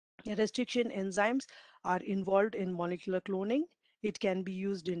 Restriction enzymes are involved in molecular cloning. It can be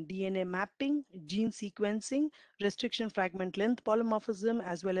used in DNA mapping, gene sequencing, restriction fragment length polymorphism,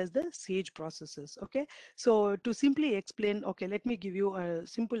 as well as the SAGE processes. Okay, so to simply explain, okay, let me give you a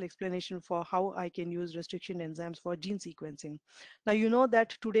simple explanation for how I can use restriction enzymes for gene sequencing. Now, you know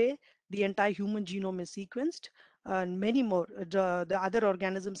that today the entire human genome is sequenced, and many more. The other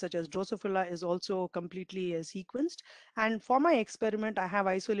organisms such as Drosophila is also completely sequenced. And for my experiment, I have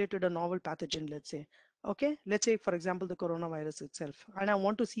isolated a novel pathogen, let's say. Okay, let's say, for example, the coronavirus itself. And I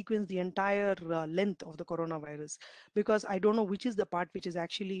want to sequence the entire length of the coronavirus because I don't know which is the part which is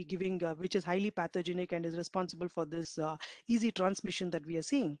actually giving, which is highly pathogenic and is responsible for this easy transmission that we are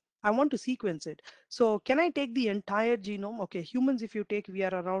seeing. I want to sequence it. So can I take the entire genome? Okay, humans, if you take, we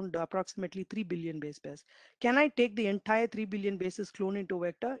are around approximately 3 billion base pairs. Can I take the entire 3 billion bases clone into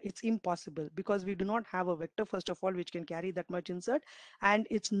vector? It's impossible because we do not have a vector, first of all, which can carry that much insert. And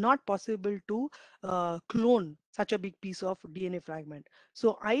it's not possible to clone such a big piece of DNA fragment.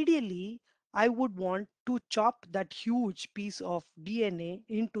 So ideally, I would want to chop that huge piece of DNA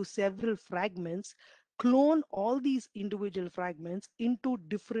into several fragments, clone all these individual fragments into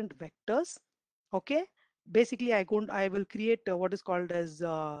different vectors. Okay, basically I will create what is called as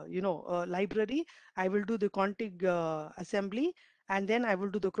a library. I will do the config assembly, and then I will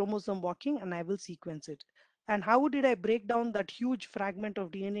do the chromosome walking and I will sequence it. And how did I break down that huge fragment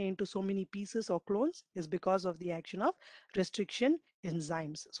of DNA into so many pieces or clones? Is because of the action of restriction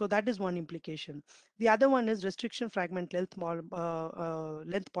enzymes. So that is one implication. The other one is restriction fragment length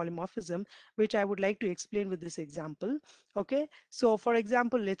polymorphism, which I would like to explain with this example. Okay, so for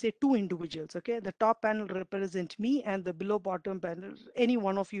example, let's say two individuals. Okay, the top panel represent me and the below bottom panel any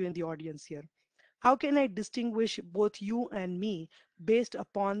one of you in the audience here. How can I distinguish both you and me based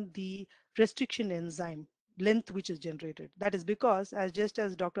upon the restriction enzyme length which is generated? That is because, as just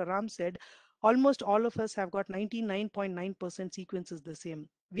as Dr. Ram said, almost all of us have got 99.9% sequences the same.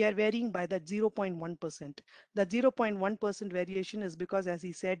 We are varying by that 0.1%. That 0.1% variation is because, as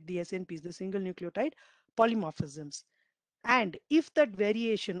he said, the SNPs, the single nucleotide polymorphisms. And if that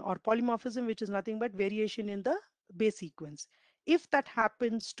variation or polymorphism, which is nothing but variation in the base sequence, if that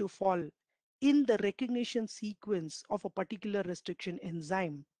happens to fall in the recognition sequence of a particular restriction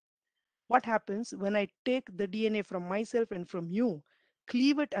enzyme, what happens when I take the DNA from myself and from you,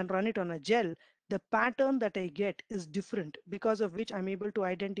 cleave it and run it on a gel, the pattern that I get is different, because of which I'm able to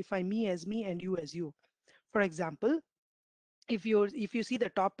identify me as me and you as you. For example, if you see the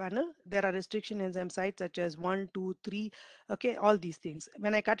top panel, there are restriction enzyme sites such as 1, 2, 3, okay, all these things.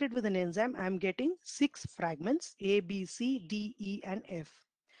 When I cut it with an enzyme, I'm getting 6 fragments: A, B, C, D, E, and F.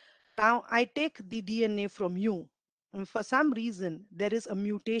 Now I take the DNA from you, and for some reason there is a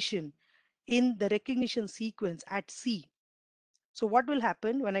mutation in the recognition sequence at C. So what will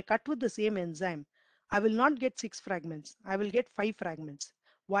happen when I cut with the same enzyme? I will not get 6 fragments. I will get 5 fragments.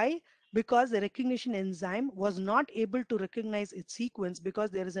 Why? Because the recognition enzyme was not able to recognize its sequence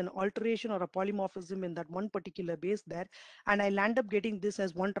because there is an alteration or a polymorphism in that one particular base there. And I'll end up getting this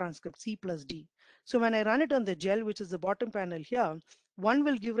as one transcript, C plus D. So when I run it on the gel, which is the bottom panel here, one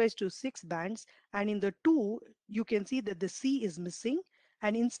will give rise to 6 bands. And in the two, you can see that the C is missing.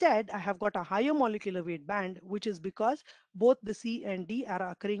 And instead, I have got a higher molecular weight band, which is because both the C and D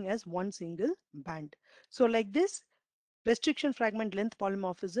are occurring as one single band. So like this, restriction fragment length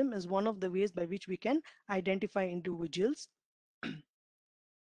polymorphism is one of the ways by which we can identify individuals.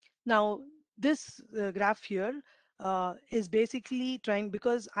 Now, this graph here is basically trying,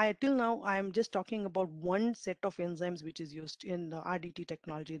 because I till now I am just talking about one set of enzymes which is used in RDT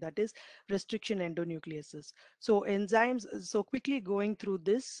technology, that is restriction endonucleases. So enzymes, so quickly going through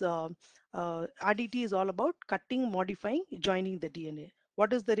this, RDT is all about cutting, modifying, joining the DNA.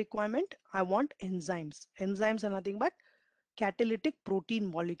 What is the requirement? I want enzymes. Enzymes are nothing but catalytic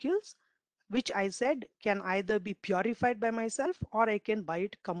protein molecules, which I said can either be purified by myself or I can buy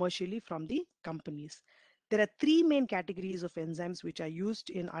it commercially from the companies. There are three main categories of enzymes which are used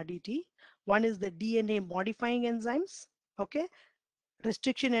in RDT. One is the DNA modifying enzymes, okay,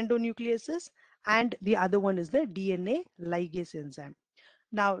 restriction endonucleases, and the other one is the DNA ligase enzyme.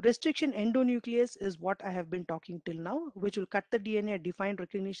 Now, restriction endonuclease is what I have been talking till now, which will cut the DNA at defined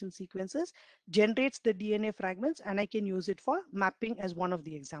recognition sequences, generates the DNA fragments, and I can use it for mapping as one of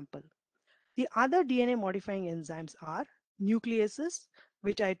the example. The other DNA modifying enzymes are nucleases,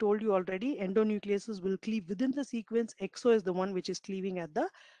 which I told you already. Endonucleases will cleave within the sequence. Exo is the one which is cleaving at the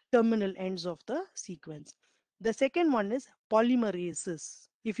terminal ends of the sequence. The second one is polymerases.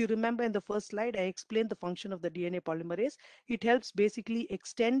 If you remember in the first slide, I explained the function of the DNA polymerase. It helps basically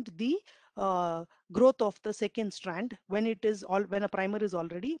extend the uh, growth of the second strand when it is all when a primer is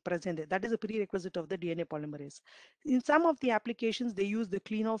already present there. That is a prerequisite of the DNA polymerase. In some of the applications, they use the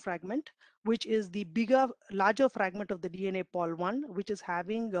cleano fragment, which is the larger fragment of the DNA pol 1, which is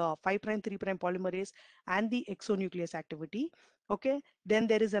having 5 prime 3 prime polymerase and the exonuclease activity. Okay, then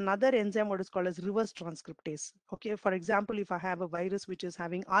there is another enzyme what is called as reverse transcriptase. Okay, for example, if I have a virus which is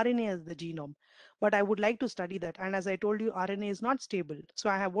having RNA as the genome, but I would like to study that, and as I told you, RNA is not stable, so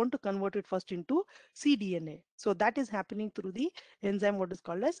I have want to convert it first into cDNA. So that is happening through the enzyme what is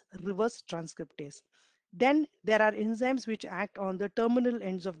called as reverse transcriptase. Then there are enzymes which act on the terminal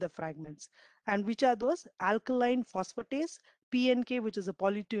ends of the fragments. And which are those? Alkaline phosphatase, PNK, which is a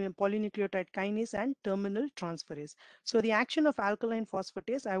polynucleotide kinase, and terminal transferase. So the action of alkaline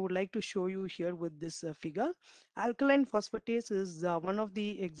phosphatase, I would like to show you here with this figure. Alkaline phosphatase is one of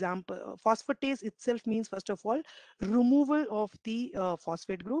the example. Phosphatase itself means, first of all, removal of the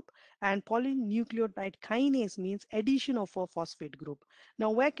phosphate group, and polynucleotide kinase means addition of a phosphate group. Now,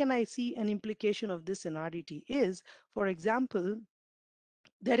 where can I see an implication of this in RDT is, for example,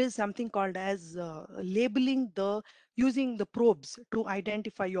 there is something called as labeling the using the probes to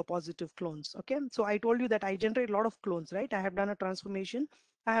identify your positive clones. Okay, so I told you that I generate a lot of clones, right? I have done a transformation.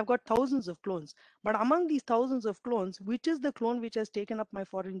 I have got thousands of clones, but among these thousands of clones, which is the clone which has taken up my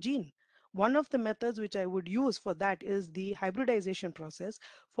foreign gene? One of the methods which I would use for that is the hybridization process,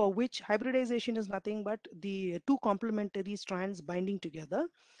 for which hybridization is nothing but the two complementary strands binding together,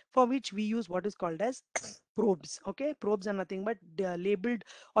 for which we use what is called as probes. Okay, probes are nothing but labeled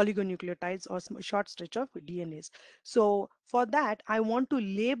oligonucleotides or short stretch of DNAs. So for that, I want to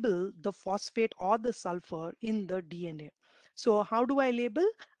label the phosphate or the sulfur in the DNA. So how do I label?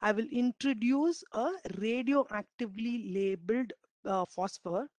 I will introduce a radioactively labeled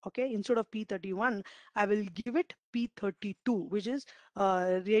phosphor. Okay, instead of P31, I will give it P32, which is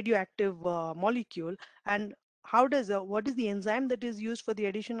a radioactive molecule. And how does what is the enzyme that is used for the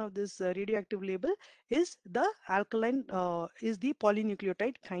addition of this radioactive label? Is the alkaline is the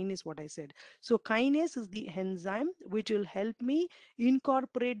polynucleotide kinase, what I said. So kinase is the enzyme which will help me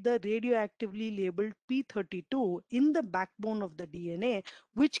incorporate the radioactively labeled P32 in the backbone of the DNA,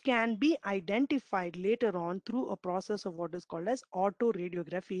 which can be identified later on through a process of what is called as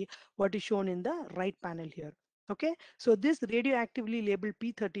autoradiography, what is shown in the right panel here. Okay, so this radioactively labeled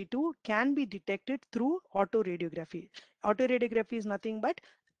P32 can be detected through autoradiography. Autoradiography is nothing but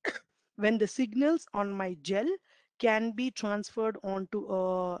when the signals on my gel can be transferred onto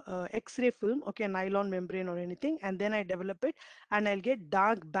a X-ray film, okay, nylon membrane or anything, and then I develop it, and I'll get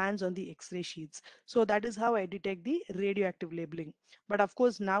dark bands on the X-ray sheets. So that is how I detect the radioactive labeling. But of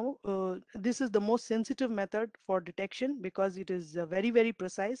course, now this is the most sensitive method for detection because it is very, very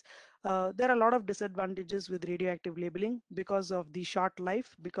precise. There are a lot of disadvantages with radioactive labeling because of the short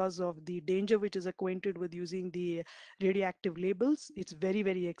life, because of the danger which is acquainted with using the radioactive labels. It's very,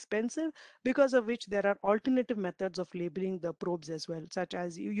 very expensive, because of which there are alternative methods of labeling the probes as well, such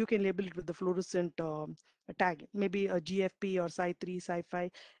as you can label it with the fluorescent tag, maybe a GFP or Psi3,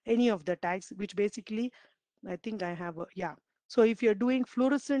 Psi5, any of the tags, which basically I think I have a, yeah. So if you're doing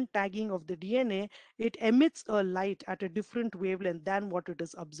fluorescent tagging of the DNA, it emits a light at a different wavelength than what it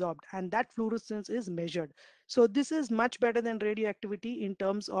is absorbed, and that fluorescence is measured. So this is much better than radioactivity in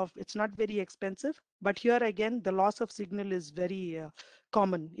terms of it's not very expensive, but here again, the loss of signal is very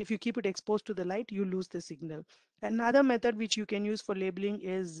common. If you keep it exposed to the light, you lose the signal. Another method which you can use for labeling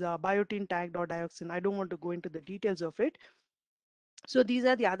is biotin tagged or dioxin. I don't want to go into the details of it. So these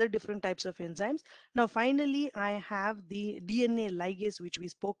are the other different types of enzymes. Now, finally, I have the DNA ligase, which we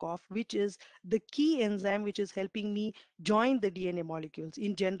spoke of, which is the key enzyme which is helping me join the DNA molecules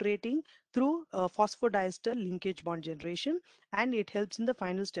in generating through phosphodiester linkage bond generation, and it helps in the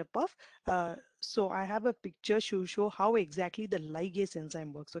final step of. So I have a picture to show how exactly the ligase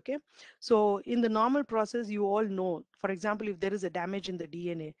enzyme works. Okay, so in the normal process, you all know, for example, if there is a damage in the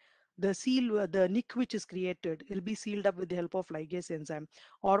DNA, the seal, the nick which is created, will be sealed up with the help of ligase enzyme,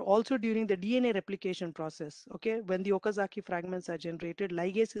 or also during the DNA replication process. Okay, when the Okazaki fragments are generated,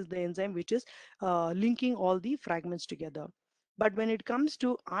 ligase is the enzyme which is linking all the fragments together. But when it comes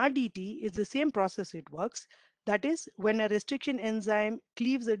to RDT, it's the same process it works. That is, when a restriction enzyme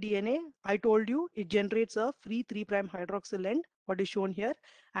cleaves the DNA, I told you it generates a free 3' hydroxyl end, what is shown here,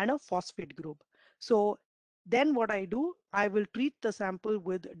 and a phosphate group. So then what I do, I will treat the sample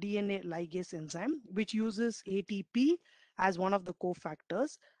with DNA ligase enzyme, which uses ATP as one of the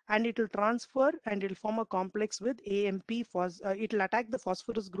cofactors, and it will transfer and it will form a complex with AMP. It will attack the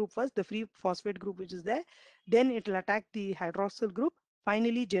phosphorus group first, the free phosphate group which is there. Then it will attack the hydroxyl group.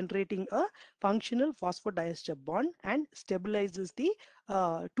 finally generating a functional phosphodiester bond and stabilizes the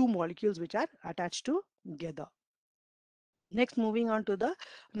two molecules which are attached together. Next, moving on to the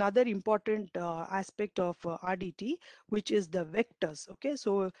another important aspect of RDT, which is the vectors. Okay,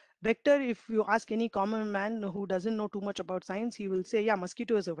 so vector, if you ask any common man who doesn't know too much about science, he will say, yeah,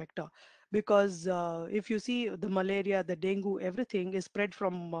 mosquito is a vector. Because if you see the malaria, the dengue, everything is spread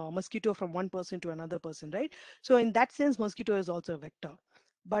from mosquito from one person to another person, right? So in that sense, mosquito is also a vector.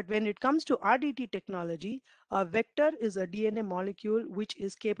 But when it comes to RDT technology, a vector is a DNA molecule which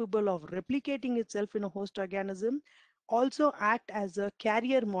is capable of replicating itself in a host organism, also act as a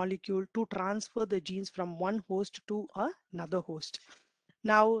carrier molecule to transfer the genes from one host to another host.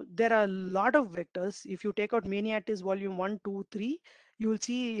 Now, there are a lot of vectors. If you take out Maniatis volume 1, 2, 3, you will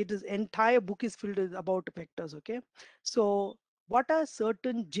see it is entire book is filled with about vectors. Okay. So what are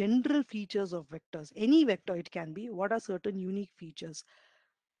certain general features of vectors? Any vector it can be. What are certain unique features?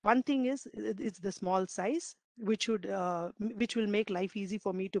 One thing is it's the small size, which will make life easy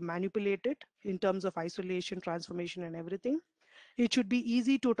for me to manipulate it in terms of isolation, transformation, and everything. It should be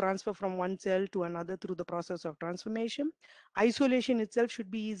easy to transfer from one cell to another through the process of transformation. Isolation itself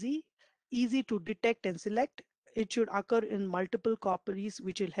should be easy to detect and select. It should occur in multiple copies,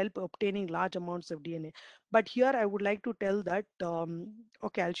 which will help obtaining large amounts of DNA. But here I would like to tell that,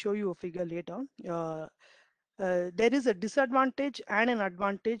 okay, I'll show you a figure later. There is a disadvantage and an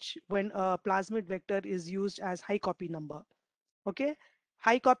advantage when a plasmid vector is used as high copy number. Okay,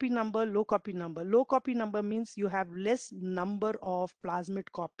 high copy number, low copy number. Low copy number means you have less number of plasmid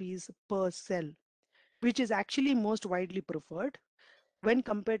copies per cell, which is actually most widely preferred when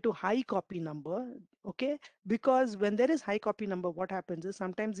compared to high copy number. Okay, because when there is high copy number, what happens is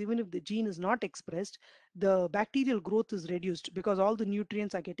sometimes even if the gene is not expressed, the bacterial growth is reduced because all the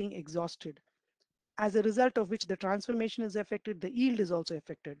nutrients are getting exhausted, as a result of which the transformation is affected, the yield is also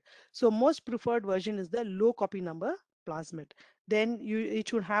affected. So most preferred version is the low copy number plasmid. Then it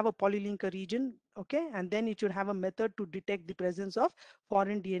should have a polylinker region, okay, and then it should have a method to detect the presence of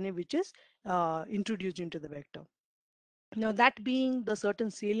foreign DNA which is introduced into the vector. Now, that being the certain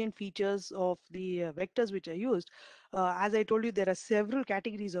salient features of the vectors which are used, as I told you, there are several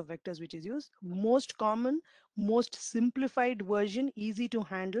categories of vectors which is used. Most common, most simplified version, easy to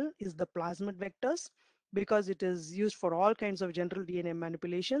handle, is the plasmid vectors, because it is used for all kinds of general DNA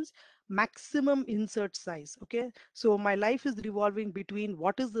manipulations. Maximum insert size. Okay, so my life is revolving between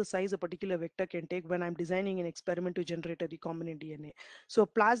what is the size a particular vector can take when I'm designing an experiment to generate a recombinant DNA. So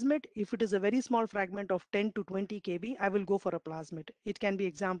plasmid, if it is a very small fragment of 10 to 20 kb, I will go for a plasmid. It can be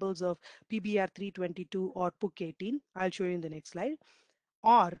examples of PBr322 or PUC18. I'll show you in the next slide.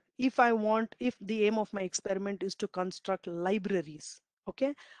 Or if the aim of my experiment is to construct libraries,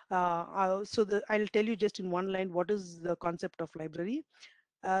 okay, I'll tell you just in one line what is the concept of library.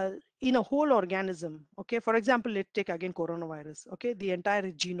 In a whole organism, okay, for example, let's take again coronavirus, okay, the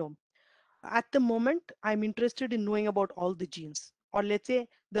entire genome. At the moment, I'm interested in knowing about all the genes, or let's say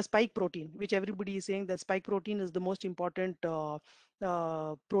the spike protein, which everybody is saying that spike protein is the most important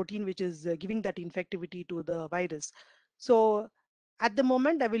protein which is giving that infectivity to the virus. So at the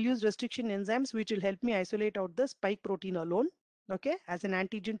moment, I will use restriction enzymes which will help me isolate out the spike protein alone, okay, as an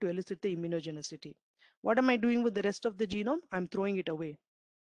antigen to elicit the immunogenicity. What am I doing with the rest of the genome? I'm throwing it away.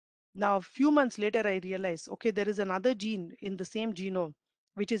 Now, a few months later, I realized, okay, there is another gene in the same genome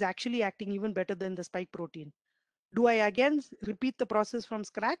which is actually acting even better than the spike protein. Do I again repeat the process from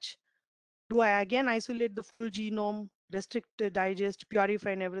scratch? Do I again isolate the full genome, restrict, digest,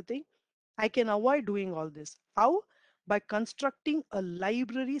 purify, and everything? I can avoid doing all this. How? By constructing a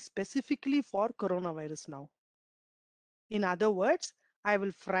library specifically for coronavirus now. In other words, I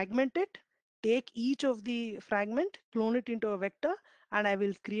will fragment it, take each of the fragment, clone it into a vector, and I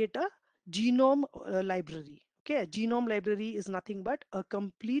will create a genome library. Okay, a genome library is nothing but a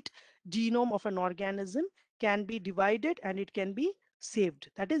complete genome of an organism can be divided and it can be saved.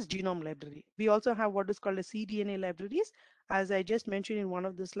 That is genome library. We also have what is called a cDNA libraries. As I just mentioned in one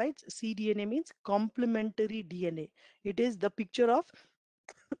of the slides, cDNA means complementary DNA. It is the picture of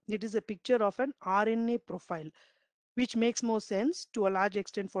it is a picture of an RNA profile, which makes more sense to a large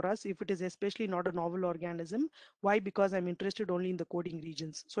extent for us if it is especially not a novel organism. Why? Because I'm interested only in the coding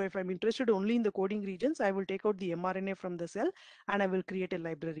regions. So if I'm interested only in the coding regions, I will take out the mRNA from the cell and I will create a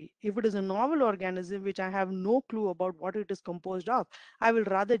library. If it is a novel organism which I have no clue about what it is composed of, I will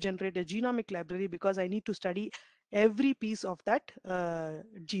rather generate a genomic library because I need to study every piece of that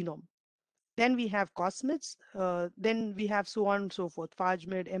genome. Then we have cosmids. Then we have so on and so forth.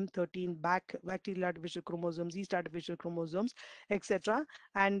 Phagmid, M13, bacterial artificial chromosomes, yeast artificial chromosomes, etc.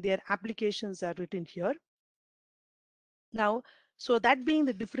 And their applications are written here. Now, So that being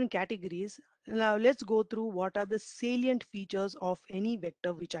the different categories, now let's go through what are the salient features of any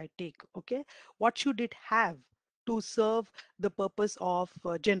vector which I take. Okay, what should it have to serve the purpose of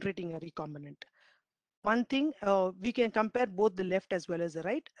generating a recombinant? One thing, we can compare both the left as well as the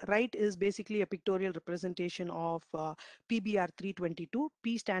right. Right is basically a pictorial representation of PBr322.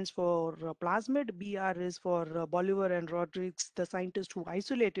 P stands for plasmid, BR is for Bolivar and Rodriguez, the scientist who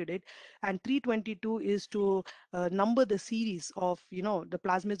isolated it, and 322 is to number the series of the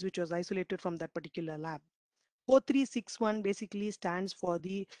plasmids which was isolated from that particular lab. 4361 basically stands for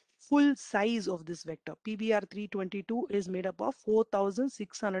the full size of this vector. PBr322 is made up of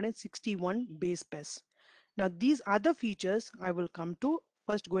 4661 base pairs. Now these other features I will come to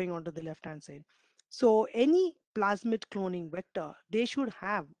first, going on to the left hand side. So any plasmid cloning vector, they should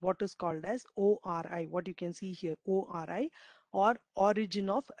have what is called as ORI, what you can see here, ORI, or origin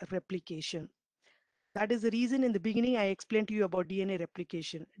of replication. That is the reason in the beginning I explained to you about DNA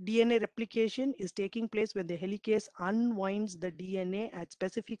replication. DNA replication is taking place when the helicase unwinds the DNA at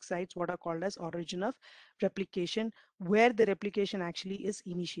specific sites, what are called as origin of replication, where the replication actually is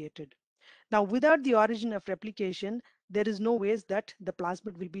initiated. Now, without the origin of replication, there is no ways that the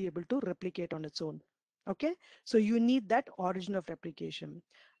plasmid will be able to replicate on its own. Okay, so you need that origin of replication.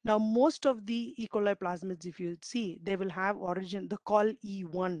 Now, most of the E. coli plasmids, if you see, they will have origin, the call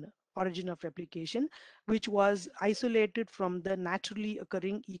E1 origin of replication, which was isolated from the naturally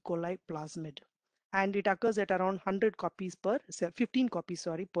occurring E. coli plasmid. And it occurs at around 100 copies per cell, 15 copies,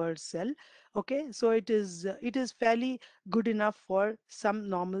 sorry, per cell. Okay, so it is fairly good enough for some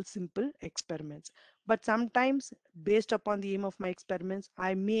normal simple experiments. But sometimes, based upon the aim of my experiments,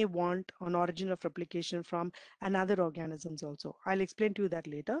 I may want an origin of replication from another organisms also. I'll explain to you that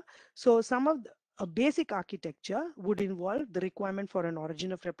later. So some of a basic architecture would involve the requirement for an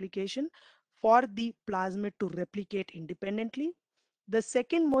origin of replication for the plasmid to replicate independently. The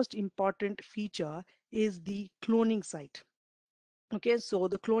second most important feature is the cloning site. Okay, so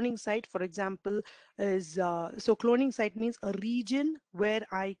the cloning site, for example, is so cloning site means a region where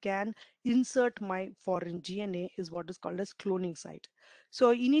I can insert my foreign DNA is what is called as cloning site.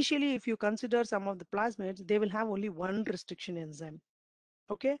 So initially, if you consider some of the plasmids, they will have only one restriction enzyme.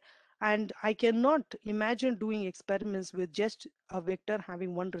 Okay, and I cannot imagine doing experiments with just a vector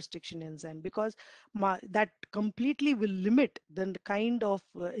having one restriction enzyme, because that completely will limit the kind of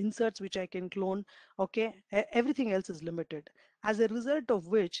inserts which I can clone. Okay, everything else is limited, as a result of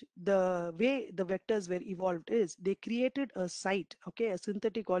which the way the vectors were evolved is they created a site, okay, a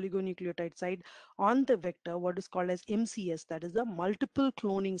synthetic oligonucleotide site on the vector, what is called as MCS, that is the multiple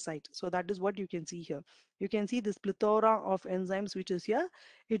cloning site. So that is what you can see here. You can see this plethora of enzymes which is here.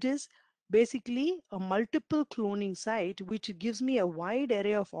 It is basically a multiple cloning site which gives me a wide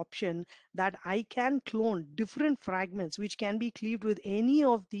array of option that I can clone different fragments which can be cleaved with any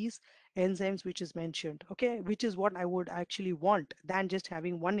of these enzymes which is mentioned, okay, which is what I would actually want than just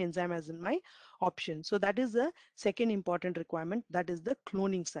having one enzyme as in my option. So that is the second important requirement, that is the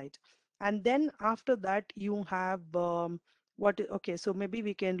cloning site. And then after that you have okay, so maybe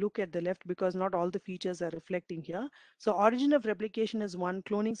we can look at the left because not all the features are reflecting here. So origin of replication is one,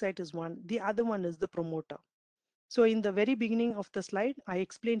 cloning site is one, the other one is the promoter. So in the very beginning of the slide, I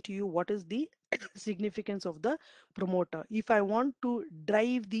explained to you what is the significance of the promoter. If I want to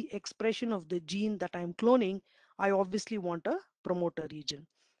drive the expression of the gene that I'm cloning, I obviously want a promoter region.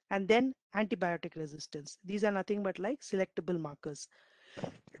 And then antibiotic resistance. These are nothing but like selectable markers.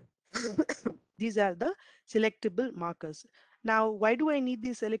 These are the selectable markers. Now, why do I need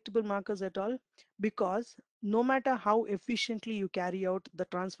these selectable markers at all? Because no matter how efficiently you carry out the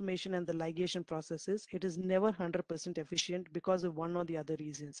transformation and the ligation processes, it is never 100% efficient because of one or the other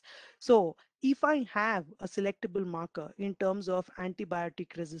reasons. So if I have a selectable marker in terms of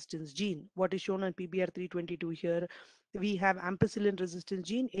antibiotic resistance gene, what is shown on PBr322 here, we have ampicillin resistance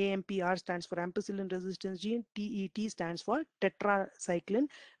gene. AMPR stands for ampicillin resistance gene. TET stands for tetracycline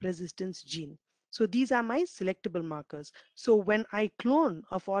resistance gene. So these are my selectable markers. So when I clone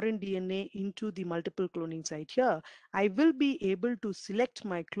a foreign DNA into the multiple cloning site here, I will be able to select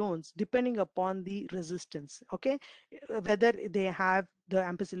my clones depending upon the resistance, okay, whether they have the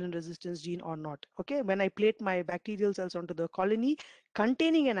ampicillin resistance gene or not. Okay, when I plate my bacterial cells onto the colony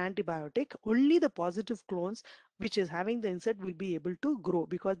containing an antibiotic, only the positive clones which is having the insert will be able to grow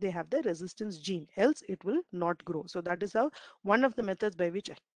because they have the resistance gene, else it will not grow. So that is how one of the methods by which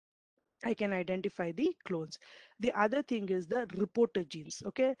I can identify the clones. The other thing is the reporter genes.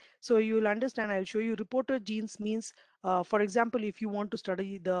 Okay, so you will understand. I'll show you reporter genes means, for example, if you want to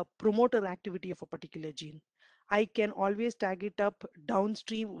study the promoter activity of a particular gene, I can always tag it up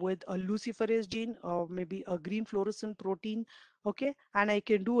downstream with a luciferase gene or maybe a green fluorescent protein Okay, and I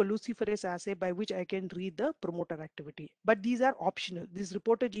can do a luciferase assay by which I can read the promoter activity. But these are optional. These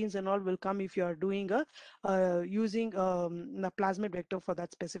reporter genes and all will come if you are doing a using a plasmid vector for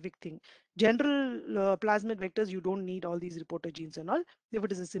that specific thing. General plasmid vectors, you don't need all these reporter genes and all if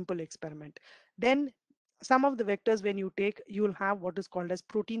it is a simple experiment. Then some of the vectors when you take, you will have what is called as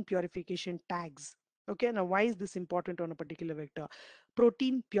protein purification tags. Okay, now why is this important on a particular vector?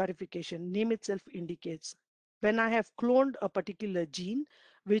 Protein purification, name itself indicates when I have cloned a particular gene,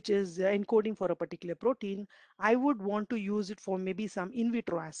 which is encoding for a particular protein, I would want to use it for maybe some in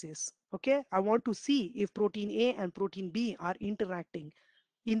vitro assays. Okay, I want to see if protein A and protein B are interacting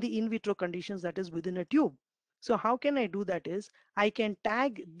in the in vitro conditions, that is within a tube. So how can I do that is I can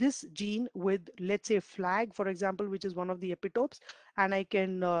tag this gene with, let's say, flag, for example, which is one of the epitopes, and I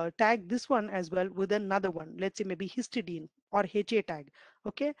can tag this one as well with another one, let's say maybe histidine or HA tag.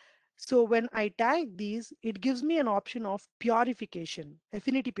 Okay. So when I tag these, it gives me an option of purification,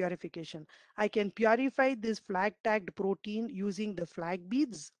 affinity purification. I can purify this flag tagged protein using the flag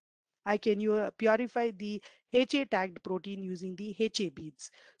beads. I can purify the HA tagged protein using the HA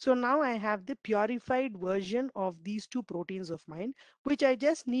beads. So now I have the purified version of these two proteins of mine, which I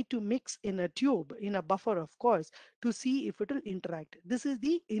just need to mix in a tube, in a buffer, of course, to see if it will interact. This is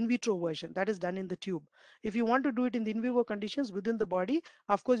the in vitro version that is done in the tube. If you want to do it in the in vivo conditions within the body,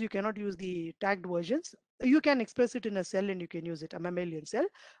 of course, you cannot use the tagged versions. You can express it in a cell and you can use it, a mammalian cell,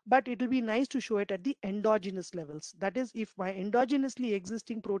 but it will be nice to show it at the endogenous levels. That is, if my endogenously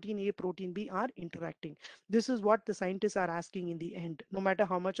existing protein A, protein B are interacting. This is what the scientists are asking in the end, no matter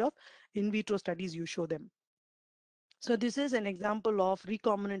how much of in vitro studies you show them. So this is an example of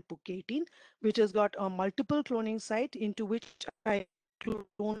recombinant PUC18, which has got a multiple cloning site into which I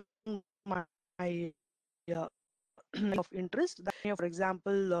clone my of interest. That for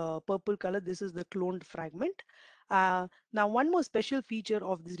example, purple color, this is the cloned fragment. Now, one more special feature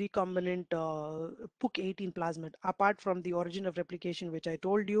of this recombinant PUC18 plasmid, apart from the origin of replication, which I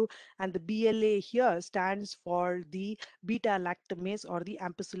told you, and the BLA here stands for the beta lactamase or the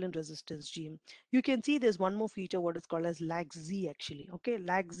ampicillin resistance gene. You can see there's one more feature, what is called as LAGZ actually. Okay,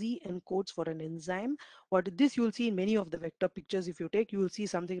 LAGZ encodes for an enzyme. What this you'll see in many of the vector pictures. If you take, you will see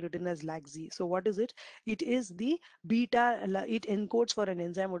something written as LAGZ. So what is it? It is the it encodes for an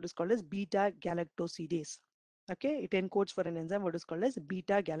enzyme what is called as beta galactosidase. Okay, it encodes for an enzyme what is called as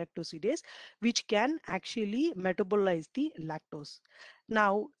beta galactosidase, which can actually metabolize the lactose.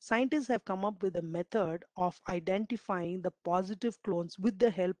 Now, scientists have come up with a method of identifying the positive clones with the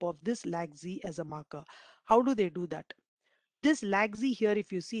help of this LAGZ as a marker. How do they do that? This LAGZ here,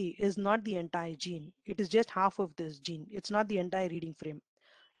 if you see, is not the entire gene. It is just half of this gene. It's not the entire reading frame.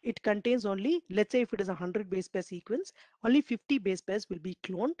 It contains only, let's say if it is a 100 base pair sequence, only 50 base pairs will be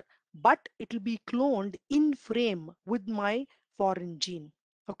cloned, but it will be cloned in frame with my foreign gene.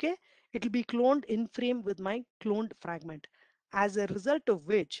 Okay, it will be cloned in frame with my cloned fragment. As a result of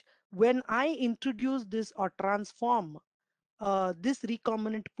which, when I introduce this or transform this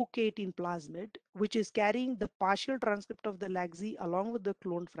recombinant PUC18 plasmid, which is carrying the partial transcript of the LAGZ along with the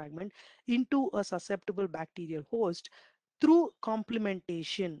cloned fragment into a susceptible bacterial host, through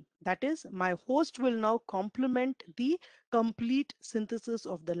complementation. That is, my host will now complement the complete synthesis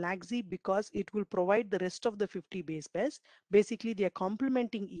of the LAGZ because it will provide the rest of the 50 base pairs. Basically, they are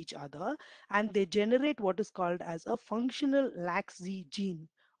complementing each other and they generate what is called as a functional LAGZ gene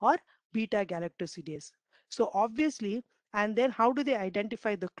or beta galactosidase. So obviously, and then how do they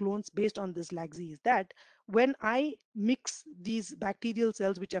identify the clones based on this LAGZ is that when I mix these bacterial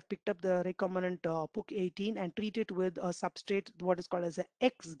cells which have picked up the recombinant PUC18 and treat it with a substrate, what is called as a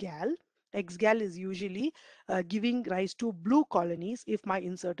XGAL. XGAL is usually giving rise to blue colonies if my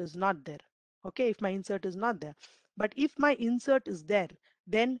insert is not there. Okay, if my insert is not there. But if my insert is there,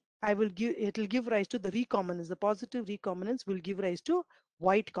 then I will give, it will give rise to the recombinants. The positive recombinants will give rise to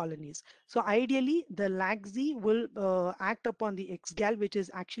white colonies. So ideally, the LAGZ will act upon the XGAL, which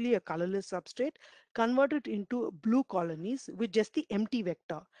is actually a colorless substrate, convert it into blue colonies with just the empty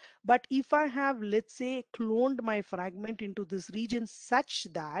vector. But if I have, let's say, cloned my fragment into this region such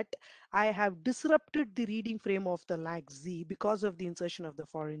that I have disrupted the reading frame of the LAGZ because of the insertion of the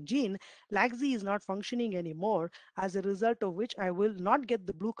foreign gene, LAGZ is not functioning anymore, as a result of which I will not get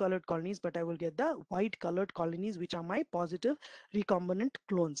the blue colored colonies, but I will get the white colored colonies, which are my positive recombinant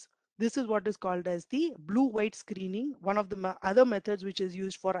clones. This is what is called as the blue-white screening, one of the other methods which is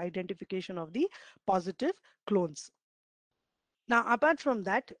used for identification of the positive clones. Now, apart from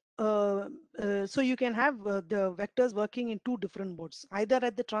that, so you can have the vectors working in two different modes, either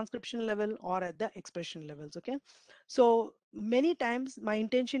at the transcription level or at the expression levels. Okay, so many times my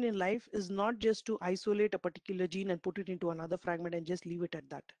intention in life is not just to isolate a particular gene and put it into another fragment and just leave it at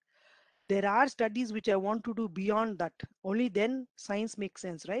that. There are studies which I want to do beyond that. Only then science makes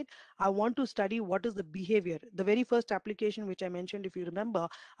sense, right? I want to study what is the behavior. The very first application which I mentioned, if you remember,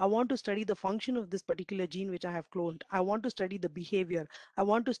 I want to study the function of this particular gene which I have cloned. I want to study the behavior. I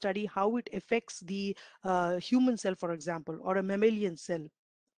want to study how it affects the human cell, for example, or a mammalian cell.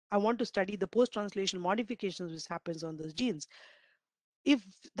 I want to study the post-translational modifications which happens on those genes. If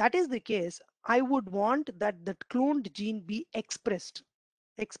that is the case, I would want that the cloned gene be expressed.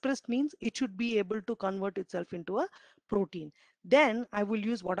 Expressed means it should be able to convert itself into a protein. Then I will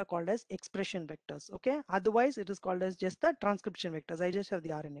use what are called as expression vectors. Okay, otherwise it is called as just the transcription vectors. I just have the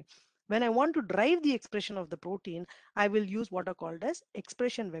RNA. When I want to drive the expression of the protein, I will use what are called as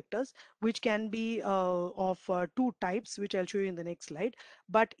expression vectors, which can be of two types, which I'll show you in the next slide.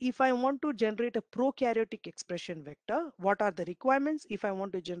 But if I want to generate a prokaryotic expression vector, what are the requirements? If I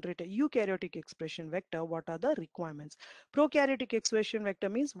want to generate a eukaryotic expression vector, what are the requirements? Prokaryotic expression vector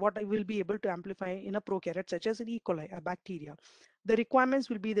means what I will be able to amplify in a prokaryote, such as an E. coli, a bacteria. The requirements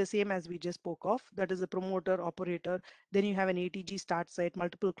will be the same as we just spoke of. That is a promoter, operator. Then you have an ATG start site,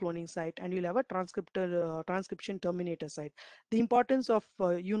 multiple cloning site, and you'll have a transcription terminator site. The importance of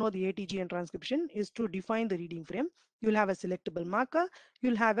the ATG and transcription is to define the reading frame. You'll have a selectable marker.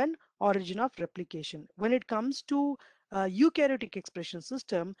 You'll have an origin of replication. When it comes to eukaryotic expression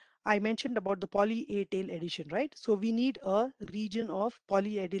system, I mentioned about the poly A tail addition, right? So we need a region of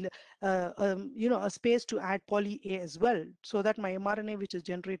poly a space to add poly A as well, so that my mRNA which is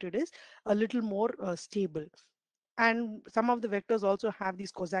generated is a little more stable. And some of the vectors also have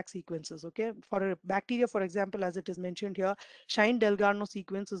these Cossack sequences. Okay, for a bacteria, for example, as it is mentioned here, Shine Delgado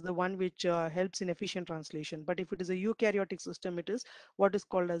sequence is the one which helps in efficient translation. But if it is a eukaryotic system, it is what is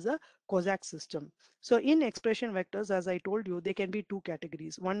called as a Cossack system. So in expression vectors, as I told you, they can be two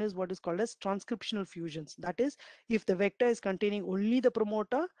categories. One is what is called as transcriptional fusions. That is, if the vector is containing only the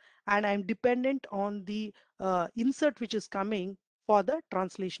promoter and I'm dependent on the insert which is coming for the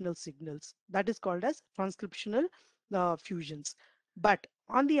translational signals, that is called as transcriptional fusions. But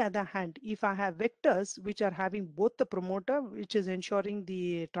on the other hand, if I have vectors which are having both the promoter, which is ensuring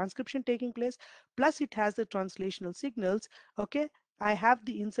the transcription taking place, plus it has the translational signals, okay, I have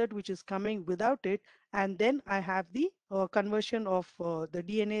the insert which is coming without it, and then I have the conversion of the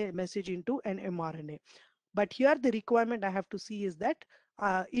DNA message into an mRNA. But here the requirement I have to see is that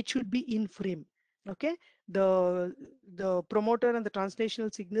it should be in frame. Okay, the promoter and the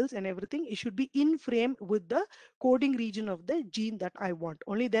translational signals and everything, it should be in frame with the coding region of the gene that I want.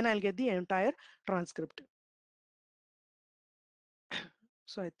 Only then I'll get the entire transcript.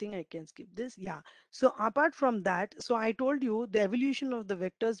 So I think I can skip this. Yeah. So apart from that, so I told you the evolution of the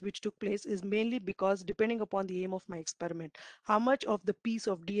vectors which took place is mainly because depending upon the aim of my experiment, how much of the piece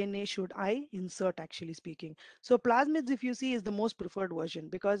of DNA should I insert, actually speaking. So plasmids, if you see, is the most preferred version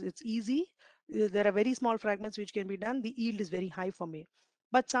because it's easy. There are very small fragments which can be done. The yield is very high for me.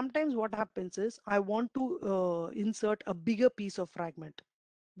 But sometimes what happens is I want to insert a bigger piece of fragment,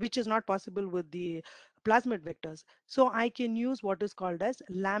 which is not possible with the plasmid vectors. So I can use what is called as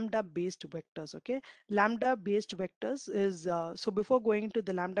lambda based vectors. Okay, lambda based vectors is so before going into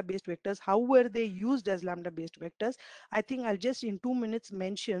the lambda based vectors, how were they used as lambda based vectors? I think I'll just in 2 minutes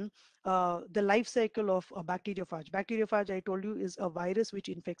mention the life cycle of a bacteriophage. Bacteriophage, I told you, is a virus which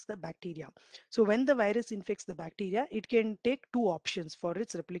infects the bacteria. So when the virus infects the bacteria, it can take two options for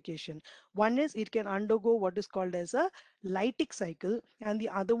its replication. One is it can undergo what is called as a lytic cycle, and the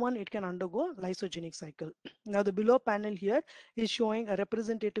other one it can undergo lysogenic cycle. Now the below panel here is showing a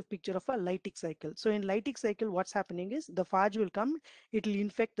representative picture of a lytic cycle. So in lytic cycle, what's happening is the phage will come, it will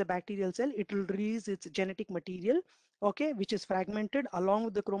infect the bacterial cell, it will release its genetic material, okay, which is fragmented along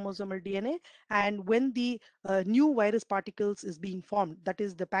with the chromosomal DNA. And when the new virus particles is being formed, that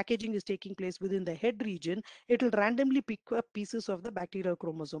is the packaging is taking place within the head region, it will randomly pick up pieces of the bacterial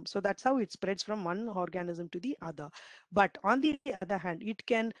chromosome. So that's how it spreads from one organism to the other. But on the other hand, it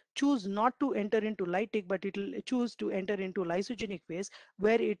can choose not to enter into lytic, but it will choose to enter into lysogenic phase,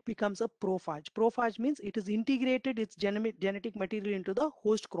 where it becomes a prophage. Prophage means it is integrated its genetic material into the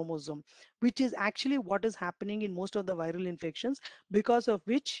host chromosome, which is actually what is happening in most of the viral infections, because of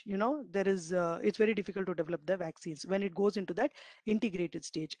which, there is it's very difficult to develop the vaccines when it goes into that integrated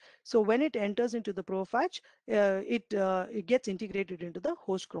stage. So when it enters into the prophage, it gets integrated into the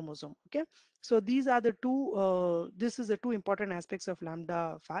host chromosome. Okay, So these are the two, this is the two important aspects of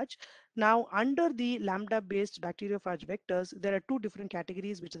lambda phage. Now, under the lambda-based bacteriophage vectors, there are two different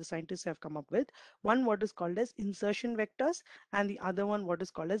categories which the scientists have come up with. One what is called as insertion vectors, and the other one what is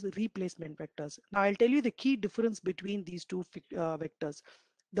called as replacement vectors. Now, I'll tell you the key difference between these two vectors.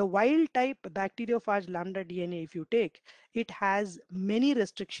 The wild type bacteriophage lambda DNA, if you take, it has many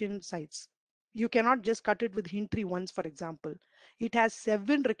restriction sites. You cannot just cut it with hint3 once, for example. It has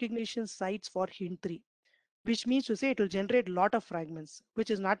 7 recognition sites for hint3, which means to say it will generate a lot of fragments, which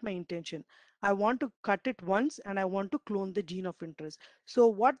is not my intention. I want to cut it once and I want to clone the gene of interest. So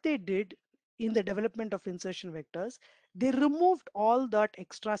what they did in the development of insertion vectors, they removed all that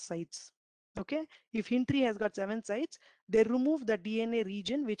extra sites. Okay, if hint3 has got 7 sites, they removed the DNA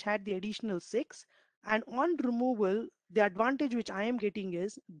region which had the additional 6. And on removal, the advantage which I am getting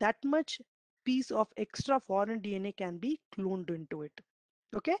is that much piece of extra foreign DNA can be cloned into it.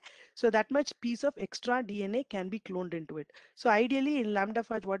 Okay, so that much piece of extra DNA can be cloned into it. So ideally in lambda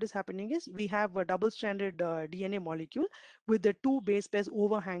phage, what is happening is we have a double-stranded DNA molecule with the two base pairs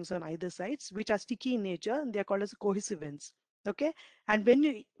overhangs on either sides, which are sticky in nature, and they are called as cohesive ends. Okay, and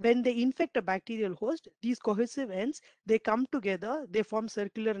when they infect a bacterial host, these cohesive ends, they come together, they form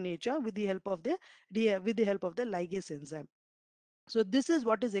circular nature with the help of the ligase enzyme. So this is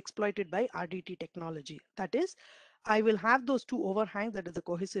what is exploited by RDT technology. That is, I will have those two overhangs, that is the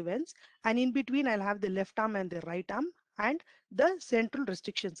cohesive ends, and in between I'll have the left arm and the right arm and the central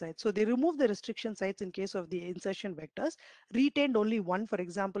restriction site. So they remove the restriction sites in case of the insertion vectors, retained only one, for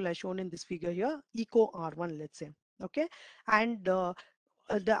example, as shown in this figure here, eco R1, let's say. Okay, and the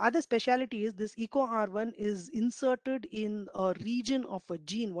other speciality is this eco R1 is inserted in a region of a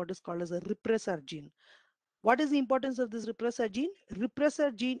gene, what is called as a repressor gene. What is the importance of this repressor gene?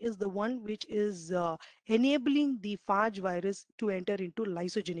 Repressor gene is the one which is enabling the phage virus to enter into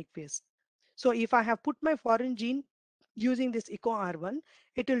lysogenic phase. So if I have put my foreign gene using this EcoR1,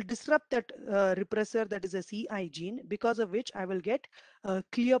 it will disrupt that repressor, that is a CI gene, because of which I will get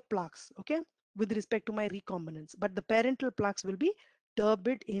clear plaques, okay, with respect to my recombinants. But the parental plaques will be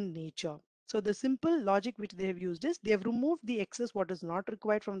turbid in nature. So the simple logic which they have used is they have removed the excess what is not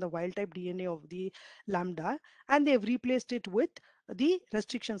required from the wild type DNA of the lambda, and they have replaced it with the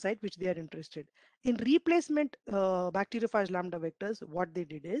restriction site which they are interested. In replacement bacteriophage lambda vectors, what they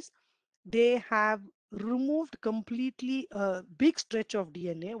did is they have removed completely a big stretch of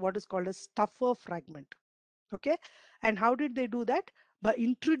DNA, what is called a stuffer fragment. Okay, and how did they do that? By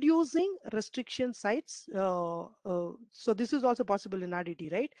introducing restriction sites. So this is also possible in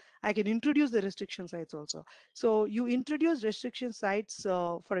RDT, right? I can introduce the restriction sites also. So you introduce restriction sites,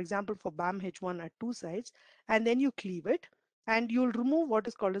 for example, for BAM-H1 at 2 sites, and then you cleave it, and you'll remove what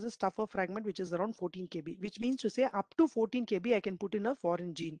is called as a stuffer fragment, which is around 14 kb, which means to say up to 14 kb I can put in a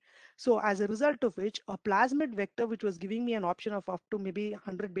foreign gene. So as a result of which, a plasmid vector, which was giving me an option of up to maybe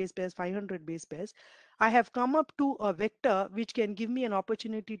 100 base pairs, 500 base pairs, I have come up to a vector which can give me an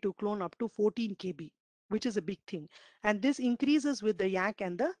opportunity to clone up to 14 kb, which is a big thing. And this increases with the YAC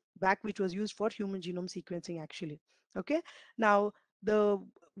and the BAC, which was used for human genome sequencing actually. Okay. Now, the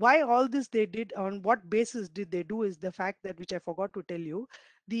why all this they did, on what basis did they do, is the fact that, which I forgot to tell you,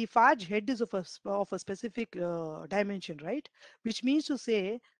 the phage head is of a specific dimension, right? Which means to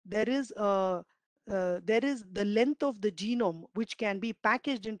say there is the length of the genome which can be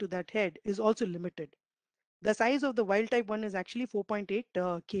packaged into that head is also limited. The size of the wild type one is actually 4.8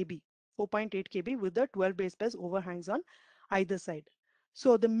 kb, 4.8 kb with the 12 base pairs overhangs on either side.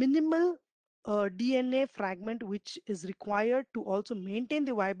 So the minimal DNA fragment which is required to also maintain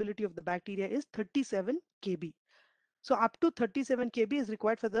the viability of the bacteria is 37 kb. So up to 37 kb is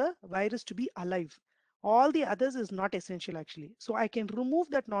required for the virus to be alive. All the others is not essential actually. So I can remove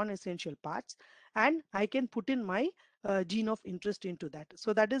that non-essential parts and I can put in my gene of interest into that.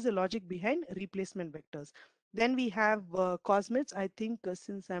 So that is the logic behind replacement vectors. Then we have cosmids. I think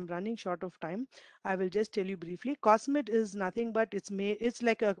since I'm running short of time, I will just tell you briefly. Cosmid is nothing but it's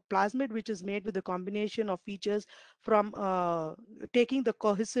like a plasmid which is made with a combination of features from taking the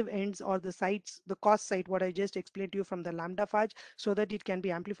cohesive ends or the sites, the cos site, what I just explained to you from the lambda phage, so that it can be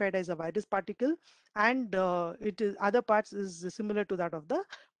amplified as a virus particle, and it is other parts is similar to that of the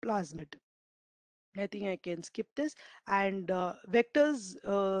plasmid. I think I can skip this. And vectors,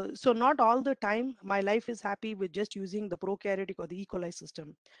 so not all the time my life is happy with just using the prokaryotic or the E. coli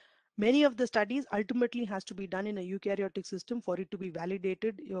system. Many of the studies ultimately has to be done in a eukaryotic system for it to be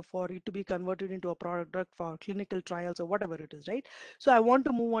validated, for it to be converted into a product for clinical trials or whatever it is, right? So I want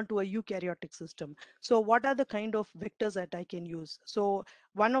to move on to a eukaryotic system. So what are the kind of vectors that I can use? So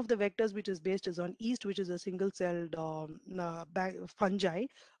One of the vectors which is based is on yeast, which is a single-celled fungi.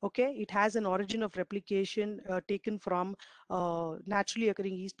 Okay, it has an origin of replication taken from naturally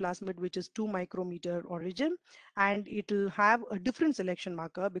occurring yeast plasmid, which is 2 micrometer origin, and it will have a different selection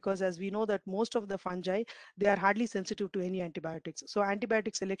marker because, as we know, that most of the fungi, they are hardly sensitive to any antibiotics. So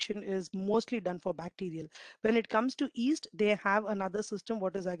antibiotic selection is mostly done for bacterial. When it comes to yeast, they have another system,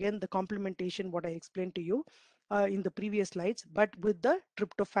 what is again the complementation, what I explained to you in the previous slides, but with the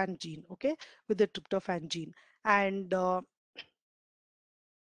tryptophan gene. Okay, with the tryptophan gene. And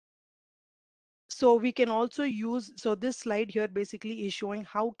so we can also use, so this slide here basically is showing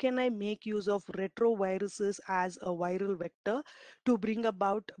how can I make use of retroviruses as a viral vector to bring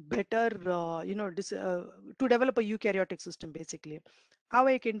about better, to develop a eukaryotic system basically. How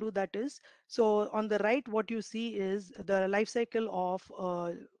I can do that is, so on the right, what you see is the life cycle of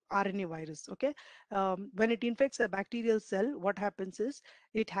RNA virus. Okay, when it infects a bacterial cell, what happens is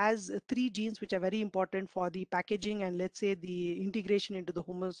it has three genes which are very important for the packaging and, let's say, the integration into the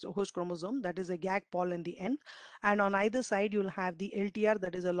host chromosome. That is a GAG, POL, and the N. And on either side, you'll have the LTR,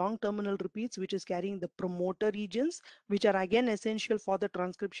 that is a long terminal repeats, which is carrying the promoter regions, which are again essential for the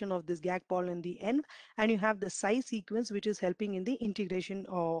transcription of this GAG, POL, and the N. And you have the Psi sequence, which is helping in the integration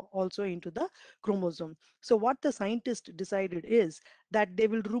also into the chromosome. So what the scientist decided is that they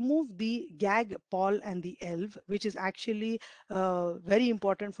will remove the GAG, POL, and the ELV, which is actually very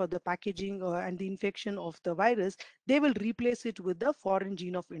important for the packaging and the infection of the virus. They will replace it with the foreign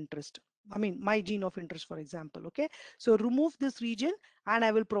gene of interest. I mean, my gene of interest, for example. Okay, so remove this region and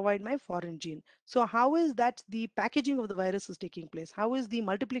I will provide my foreign gene. So how is that the packaging of the virus is taking place? How is the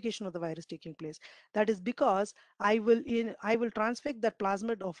multiplication of the virus taking place? That is because I will transfect that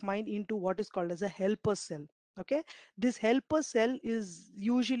plasmid of mine into what is called as a helper cell. Okay, this helper cell is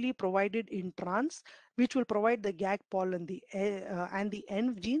usually provided in trans, which will provide the GAG, POL, and the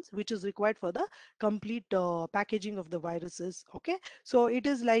N genes, which is required for the complete packaging of the viruses. Okay, so it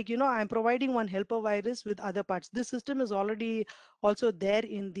is like, I'm providing one helper virus with other parts. This system is already also there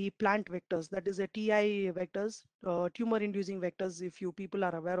in the plant vectors, that is a TI vectors, tumor-inducing vectors, if you people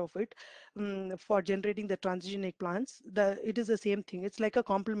are aware of it, for generating the transgenic plants. It is the same thing. It's like a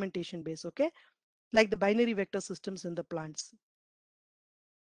complementation base. Okay, like the binary vector systems in the plants.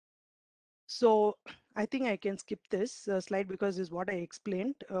 So I think I can skip this slide because this is what I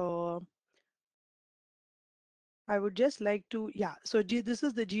explained. I would just like to, yeah, so this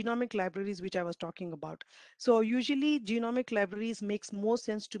is the genomic libraries which I was talking about. So usually genomic libraries makes more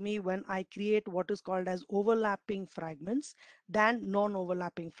sense to me when I create what is called as overlapping fragments than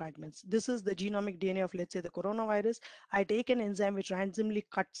non-overlapping fragments. This is the genomic DNA of, let's say, the coronavirus. I take an enzyme which randomly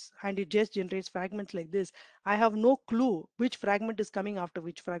cuts and it just generates fragments like this. I have no clue which fragment is coming after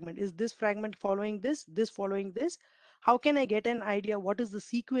which fragment. Is this fragment following this following this? How can I get an idea what is the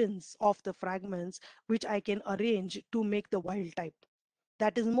sequence of the fragments which I can arrange to make the wild type?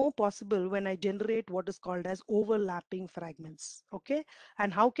 That is more possible when I generate what is called as overlapping fragments. Okay,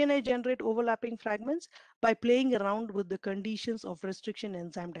 and how can I generate overlapping fragments? By playing around with the conditions of restriction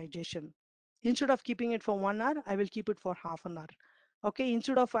enzyme digestion. Instead of keeping it for 1 hour, I will keep it for half an hour. Okay,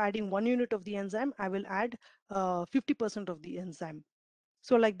 instead of adding 1 unit of the enzyme, I will add 50% of the enzyme.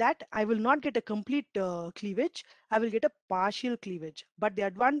 So like that, I will not get a complete cleavage. I will get a partial cleavage. But the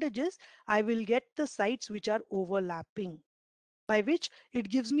advantage is I will get the sites which are overlapping, by which it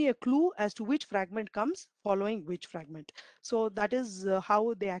gives me a clue as to which fragment comes following which fragment. So that is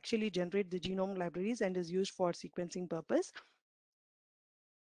how they actually generate the genome libraries and is used for sequencing purpose.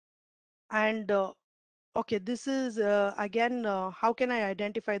 And okay, this is again, how can I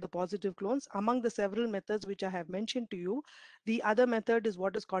identify the positive clones? Among the several methods which I have mentioned to you, the other method is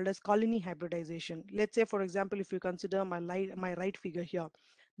what is called as colony hybridization. Let's say, for example, if you consider my right figure here,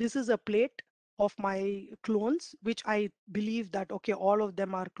 this is a plate of my clones, which I believe that, okay, all of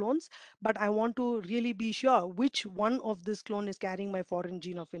them are clones, but I want to really be sure which one of this clone is carrying my foreign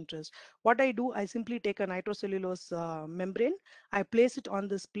gene of interest. What I do, I simply take a nitrocellulose membrane, I place it on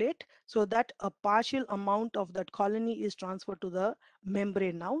this plate so that a partial amount of that colony is transferred to the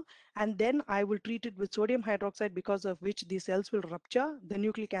membrane now, and then I will treat it with sodium hydroxide, because of which the cells will rupture, the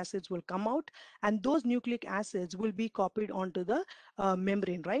nucleic acids will come out, and those nucleic acids will be copied onto the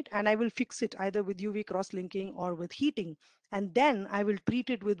membrane, right? And I will fix it either with UV cross-linking or with heating, and then I will treat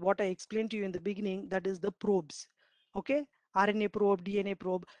it with what I explained to you in the beginning, that is the probes. Okay, RNA probe, DNA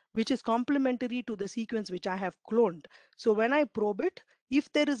probe, which is complementary to the sequence which I have cloned. So when I probe it,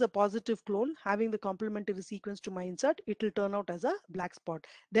 if there is a positive clone having the complementary sequence to my insert, it will turn out as a black spot.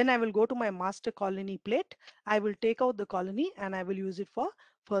 Then I will go to my master colony plate. I will take out the colony and I will use it for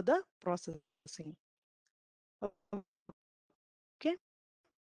further processing. Okay.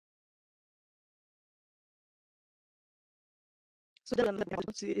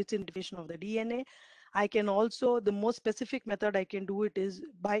 it's integration of the DNA. I can also, the most specific method I can do it is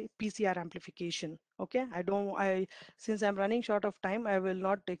by PCR amplification. Okay, since I'm running short of time, I will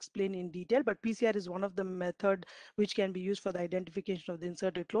not explain in detail, but PCR is one of the method which can be used for the identification of the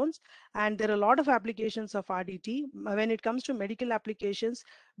inserted clones. And there are a lot of applications of RDT when it comes to medical applications,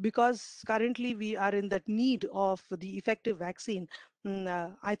 because currently we are in that need of the effective vaccine.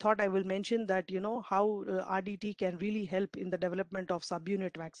 I thought I will mention that, how RDT can really help in the development of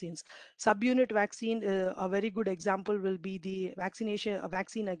subunit vaccines. Subunit vaccine, a very good example will be the a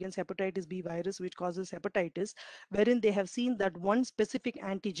vaccine against hepatitis B virus, which causes hepatitis, wherein they have seen that one specific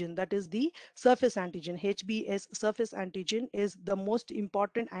antigen, that is the surface antigen, HBs surface antigen, is the most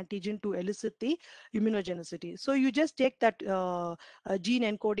important antigen to elicit the immunogenicity. So you just take that gene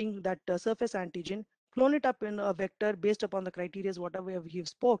encoding that surface antigen, clone it up in a vector based upon the criteria whatever you've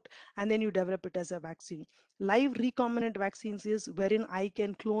spoke, and then you develop it as a vaccine. Live recombinant vaccines is wherein I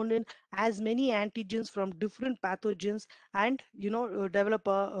can clone in as many antigens from different pathogens, and develop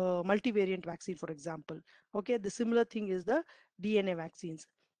a multivariant vaccine, for example. Okay, the similar thing is the DNA vaccines.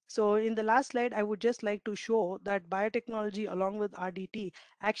 So in the last slide, I would just like to show that biotechnology along with RDT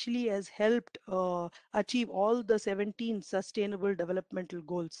actually has helped achieve all the 17 sustainable developmental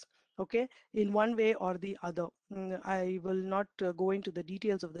goals. Okay, in one way or the other. I will not go into the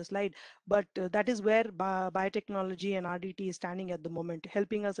details of the slide, but that is where biotechnology and RDT is standing at the moment,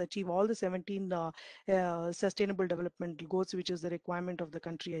 helping us achieve all the 17 sustainable development goals, which is the requirement of the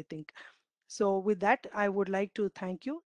country, I think. So with that, I would like to thank you.